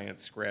between giant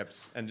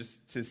scripts and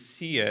just to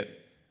see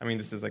it. I mean,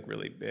 this is like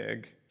really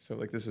big, so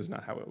like this is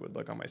not how it would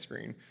look on my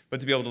screen. But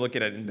to be able to look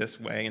at it in this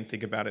way and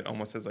think about it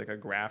almost as like a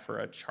graph or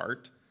a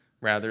chart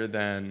rather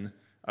than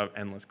an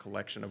endless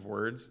collection of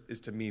words is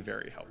to me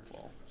very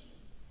helpful.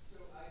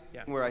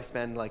 Yeah. Where I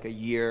spend like a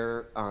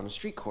year on a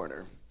street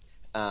corner.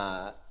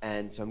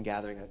 And so I'm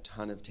gathering a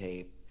ton of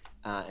tape.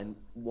 And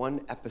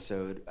one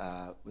episode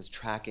was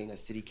tracking a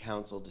city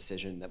council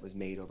decision that was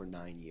made over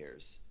 9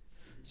 years.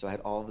 So I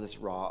had all of this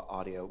raw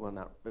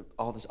audio,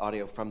 all this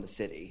audio from the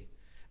city.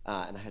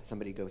 and I had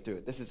somebody go through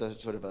it. This is a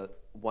sort of a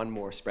one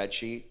more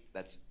spreadsheet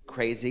that's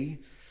crazy.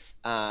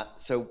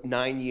 So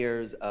 9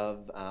 years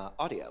of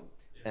audio,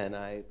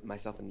 and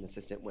myself and an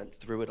assistant went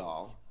through it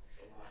all,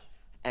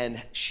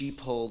 and she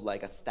pulled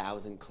like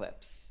 1,000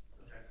 clips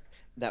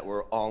that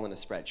were all in a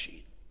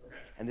spreadsheet.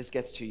 And this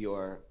gets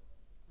to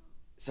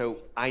so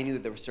I knew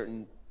that there were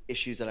certain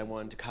issues that I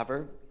wanted to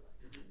cover.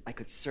 I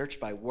could search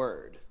by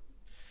word.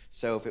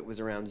 So if it was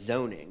around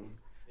zoning,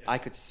 I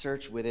could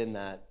search within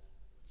that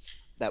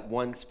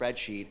one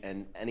spreadsheet,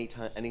 and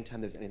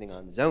anytime there's anything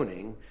on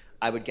zoning,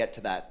 I would get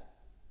to that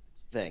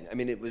thing. I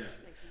mean,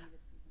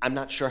 I'm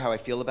not sure how I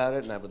feel about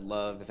it, and I would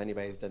love if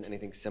anybody's done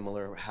anything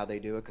similar or how they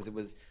do it, because it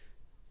was,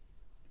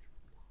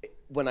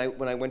 when I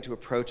went to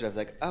approach it, I was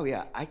like, oh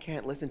yeah, I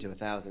can't listen to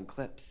 1,000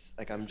 clips.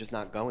 Like, I'm just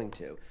not going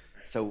to.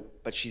 So,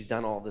 but she's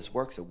done all this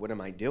work, so what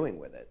am I doing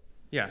with it?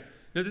 Yeah.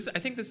 No, I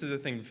think this is a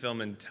thing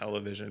film and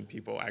television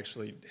people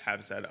actually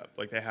have set up.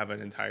 Like, they have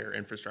an entire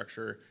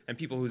infrastructure, and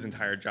people whose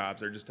entire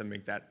jobs are just to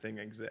make that thing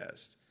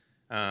exist.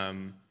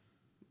 And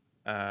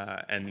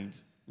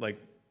like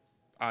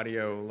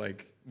audio,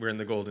 like, we're in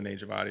the golden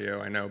age of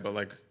audio, I know, but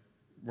like,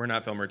 we're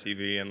not film or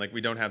TV, and like,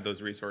 we don't have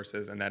those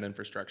resources and that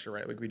infrastructure,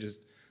 right? Like,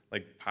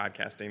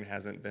 podcasting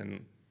hasn't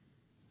been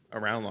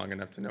around long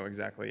enough to know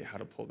exactly how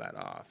to pull that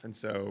off. And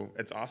so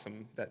it's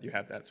awesome that you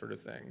have that sort of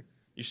thing.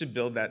 You should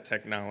build that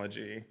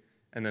technology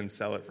and then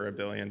sell it for $1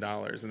 billion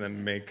and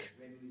then make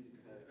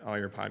all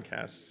your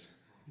podcasts.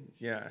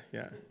 Yeah.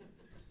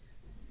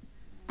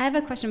 I have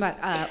a question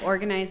about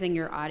organizing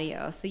your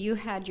audio. So you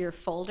had your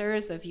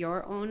folders of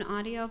your own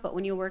audio, but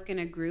when you work in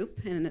a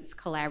group and it's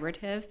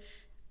collaborative,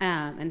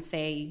 and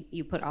say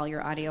you put all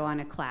your audio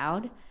on a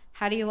cloud,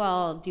 how do you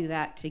all do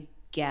that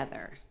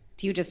together?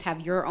 Do you just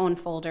have your own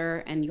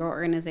folder and your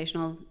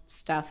organizational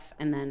stuff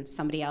and then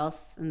somebody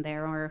else in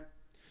there, or?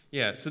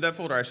 Yeah, so that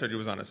folder I showed you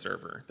was on a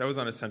server. That was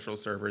on a central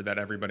server that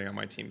everybody on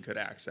my team could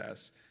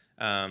access.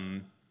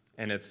 And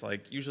it's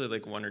like usually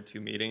like 1 or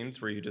 2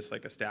 meetings where you just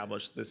like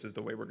establish this is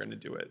the way we're going to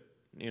do it,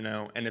 you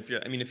know? And if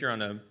you're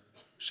on a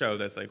show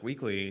that's like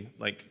weekly,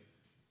 like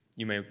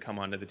you may come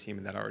onto the team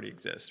and that already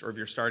exists. Or if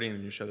you're starting a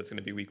new show that's going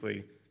to be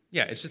weekly,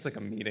 yeah, it's just like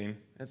a meeting.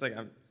 It's like,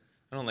 I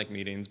don't like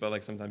meetings, but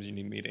like sometimes you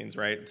need meetings,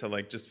 right? To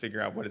like just figure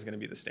out what is going to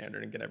be the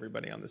standard and get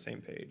everybody on the same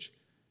page.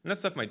 And that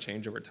stuff might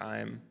change over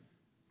time.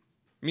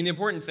 I mean, the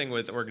important thing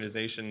with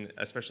organization,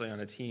 especially on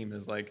a team,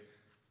 is like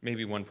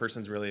maybe one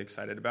person's really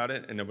excited about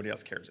it and nobody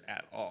else cares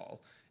at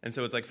all. And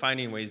so it's like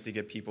finding ways to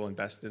get people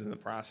invested in the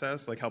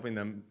process, like helping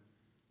them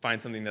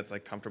find something that's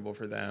like comfortable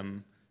for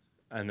them,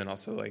 and then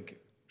also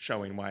like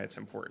showing why it's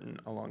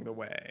important along the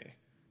way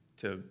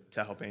to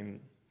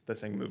helping the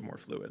thing move more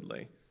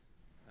fluidly.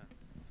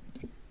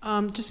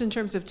 Just in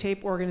terms of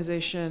tape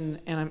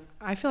organization, and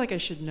I feel like I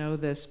should know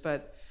this,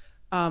 but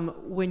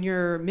when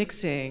you're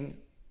mixing,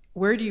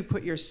 where do you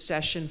put your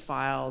session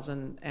files,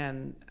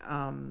 and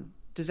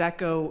does that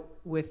go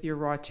with your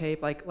raw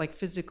tape? Like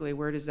physically,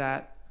 where does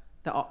that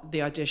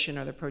the Audition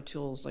or the Pro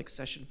Tools like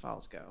session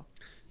files go?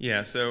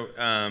 Yeah, so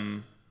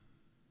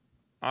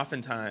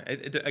oftentimes,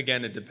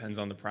 again, it depends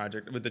on the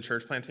project. With the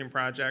church planting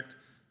project,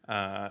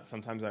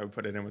 sometimes I would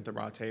put it in with the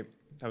raw tape.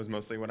 That was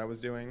mostly what I was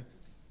doing.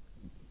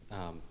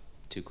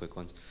 2 quick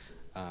ones.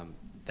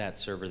 That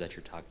server that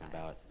you're talking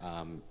about,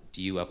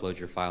 do you upload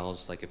your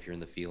files, like if you're in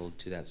the field,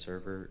 to that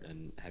server?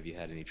 And have you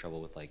had any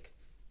trouble with like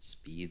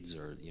speeds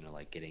or, you know,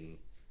 like getting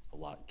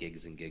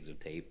gigs and gigs of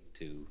tape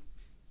to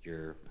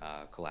your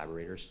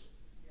collaborators?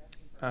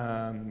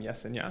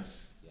 Yes and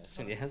yes. Yes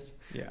and yes?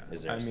 Yeah.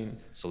 Is there a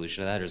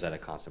solution to that, or is that a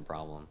constant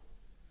problem?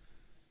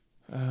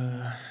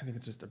 I think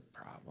it's just a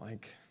problem.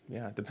 Like,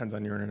 yeah, it depends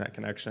on your internet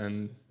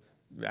connection.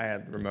 I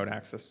had remote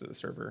access to the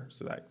server,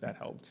 so that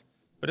helped.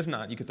 But if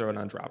not, you could throw it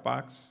on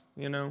Dropbox,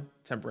 you know,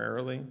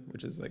 temporarily,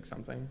 which is like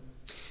something.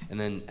 And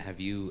then have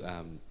you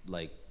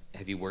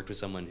worked with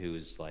someone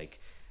who's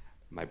like,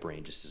 my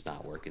brain just does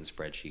not work in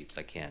spreadsheets.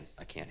 I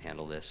can't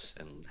handle this.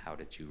 And how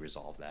did you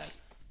resolve that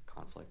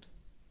conflict?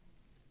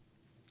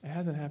 It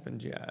hasn't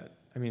happened yet.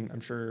 I mean, I'm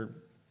sure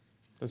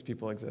those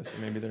people exist,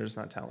 and maybe they're just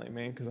not telling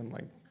me because I'm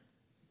like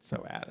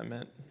so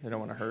adamant. They don't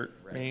want to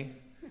hurt me.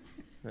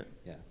 But,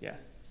 yeah.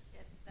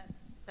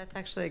 That's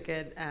actually a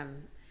good.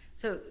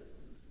 So,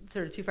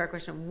 sort of 2-part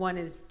question. One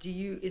is,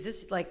 is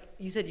this like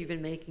you said you've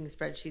been making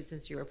spreadsheets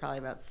since you were probably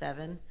about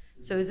 7?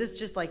 So is this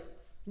just like,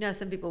 you know,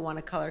 some people want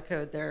to color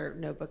code their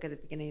notebook at the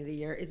beginning of the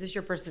year. Is this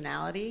your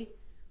personality,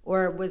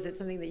 or was it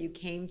something that you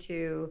came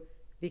to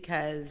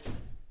because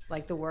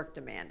like the work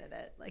demanded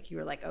it? Like you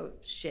were like, oh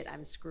shit,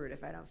 I'm screwed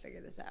if I don't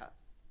figure this out.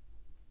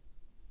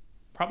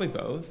 Probably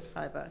both.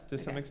 Probably both. To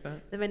some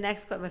extent. Then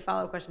my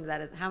follow-up question to that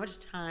is, how much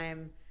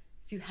time,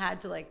 if you had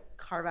to like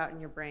carve out in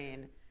your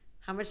brain,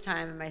 how much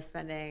time am I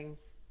spending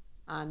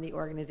on the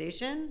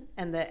organization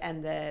and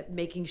the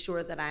making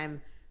sure that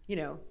I'm, you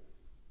know,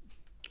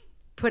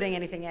 putting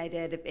anything I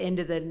did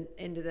into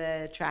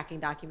the tracking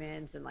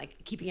documents and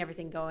like keeping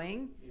everything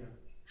going? Yeah.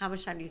 How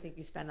much time do you think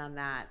you spend on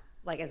that,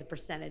 like as a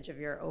percentage of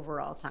your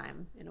overall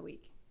time in a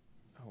week?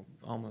 Oh,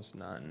 almost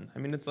none. I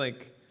mean, it's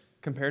like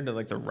compared to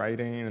like the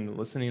writing and the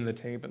listening to the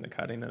tape and the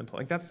cutting and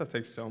like that stuff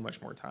takes so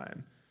much more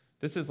time.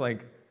 This is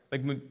like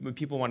when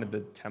people wanted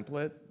the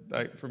template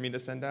for me to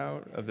send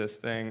out of this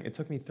thing, it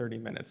took me 30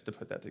 minutes to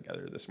put that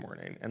together this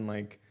morning.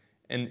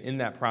 And in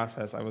that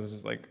process, I was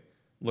just like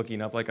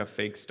looking up like a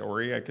fake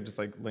story I could just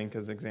like link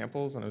as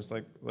examples. And I was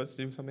like, let's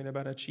do something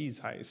about a cheese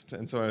heist.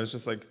 And so I was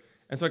just like,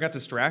 and so I got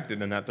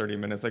distracted in that 30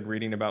 minutes, like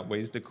reading about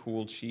ways to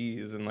cool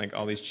cheese and like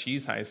all these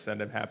cheese heists that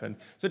have happened.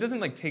 So it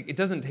doesn't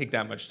take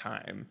that much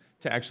time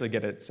to actually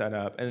get it set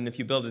up. And then if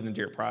you build it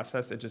into your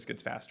process, it just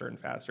gets faster and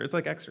faster. It's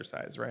like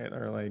exercise, right?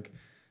 Or like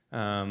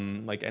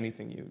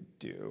anything you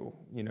do,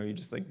 you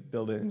just like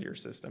build it into your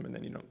system and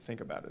then you don't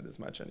think about it as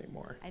much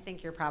anymore. I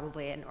think you're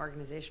probably an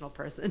organizational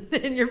person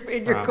in your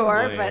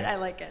core, but I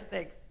like it.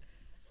 Thanks.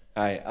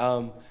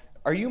 Hi.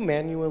 Are you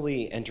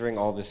manually entering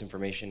all this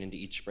information into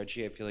each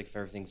spreadsheet? I feel like if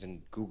everything's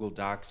in Google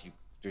Docs,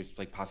 there's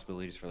like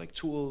possibilities for like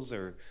tools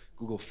or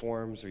Google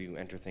Forms, or you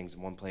enter things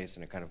in one place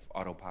and it kind of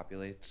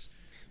auto-populates.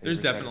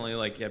 There's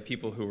definitely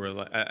people who were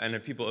and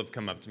if people have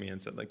come up to me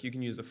and said like, you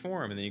can use a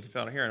form and then you can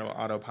fill it here and it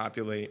will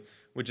auto-populate,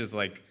 which is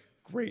like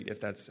great if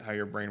that's how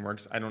your brain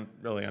works. I don't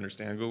really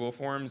understand Google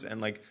Forms,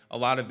 and like a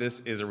lot of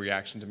this is a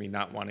reaction to me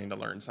not wanting to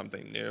learn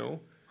something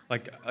new.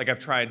 Like I've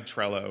tried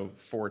Trello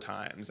 4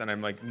 times and I'm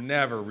like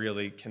never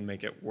really can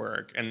make it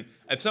work. And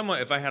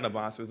if I had a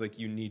boss who was like,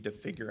 you need to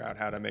figure out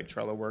how to make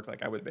Trello work,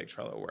 like I would make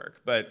Trello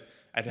work, but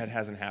that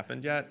hasn't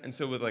happened yet. And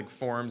so with like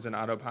forms and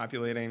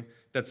auto-populating,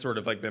 that's sort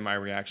of like been my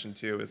reaction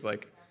too, is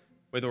like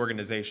with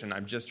organization,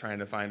 I'm just trying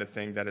to find a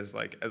thing that is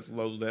like as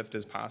low lift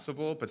as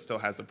possible, but still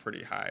has a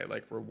pretty high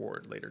like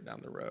reward later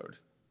down the road.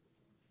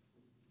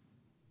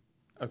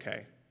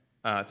 Okay,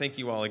 thank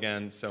you all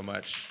again so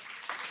much.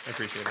 I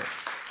appreciate it.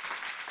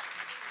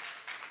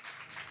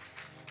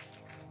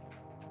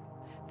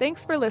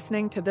 Thanks for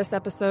listening to this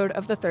episode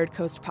of the Third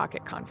Coast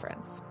Pocket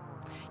Conference.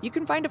 You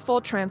can find a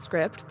full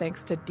transcript,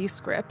 thanks to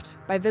Descript,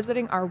 by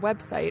visiting our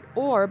website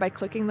or by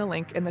clicking the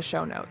link in the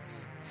show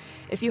notes.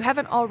 If you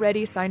haven't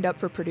already signed up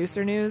for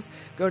producer news,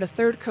 go to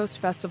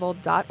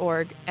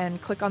thirdcoastfestival.org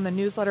and click on the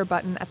newsletter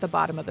button at the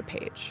bottom of the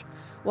page.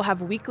 We'll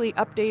have weekly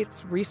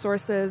updates,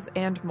 resources,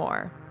 and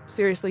more.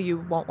 Seriously, you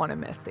won't want to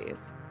miss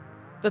these.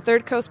 The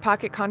Third Coast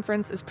Pocket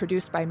Conference is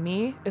produced by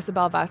me,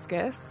 Isabel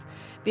Vasquez.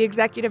 The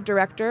executive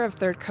director of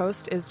Third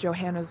Coast is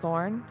Johanna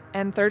Zorn,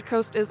 and Third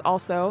Coast is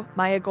also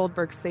Maya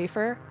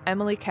Goldberg-Safer,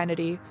 Emily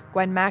Kennedy,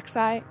 Gwen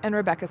Maxey, and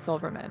Rebecca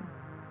Silverman.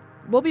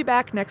 We'll be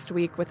back next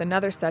week with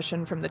another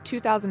session from the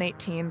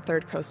 2018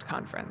 Third Coast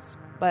Conference.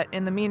 But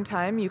in the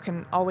meantime, you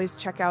can always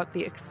check out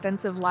the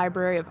extensive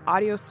library of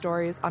audio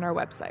stories on our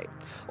website,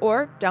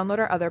 or download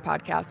our other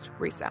podcast,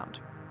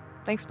 Resound.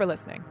 Thanks for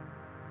listening.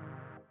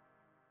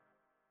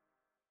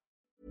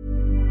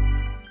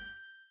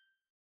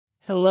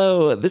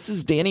 Hello, this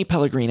is Danny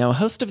Pellegrino,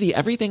 host of the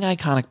Everything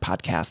Iconic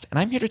podcast, and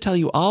I'm here to tell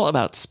you all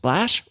about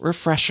Splash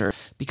Refresher,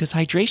 because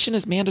hydration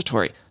is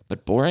mandatory,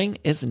 but boring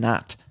is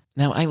not.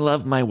 Now, I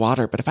love my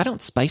water, but if I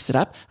don't spice it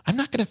up, I'm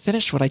not going to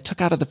finish what I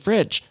took out of the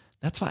fridge.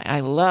 That's why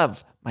I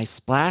love my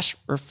Splash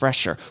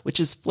Refresher, which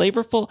is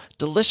flavorful,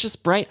 delicious,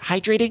 bright,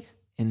 hydrating,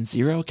 and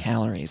 0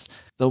 calories.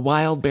 The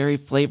wild berry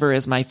flavor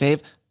is my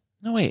fave.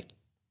 No, wait,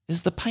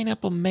 is the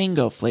pineapple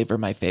mango flavor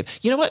my fave?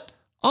 You know what?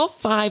 All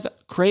 5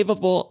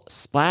 craveable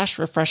Splash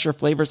Refresher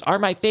flavors are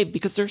my fave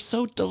because they're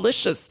so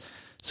delicious.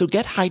 So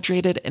get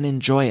hydrated and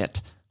enjoy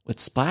it with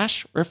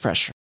Splash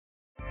Refresher.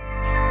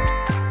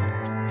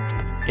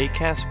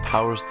 Acast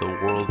powers the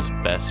world's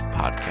best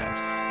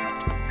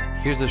podcasts.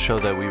 Here's a show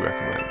that we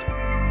recommend.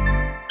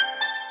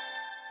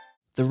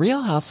 The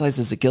Real Housewives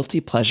is a guilty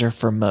pleasure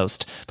for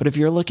most, but if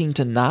you're looking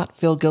to not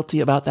feel guilty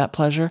about that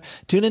pleasure,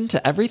 tune in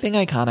to Everything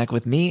Iconic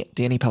with me,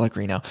 Danny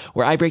Pellegrino,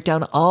 where I break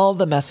down all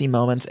the messy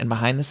moments and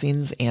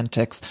behind-the-scenes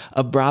antics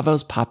of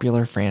Bravo's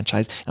popular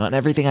franchise. And on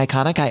Everything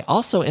Iconic, I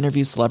also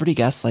interview celebrity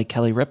guests like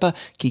Kelly Ripa,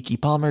 Keke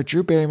Palmer,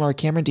 Drew Barrymore,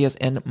 Cameron Diaz,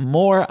 and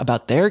more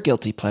about their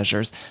guilty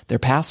pleasures, their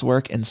past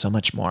work, and so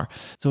much more.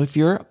 So if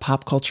you're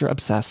pop culture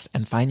obsessed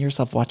and find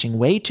yourself watching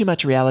way too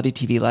much reality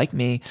TV like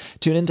me,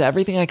 tune into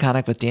Everything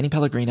Iconic with Danny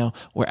Pellegrino,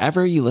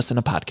 wherever you listen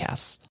to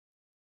podcasts.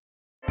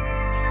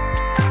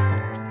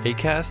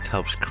 Acast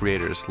helps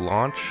creators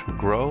launch,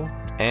 grow,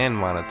 and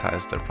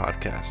monetize their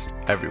podcasts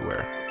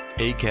everywhere.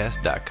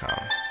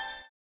 Acast.com.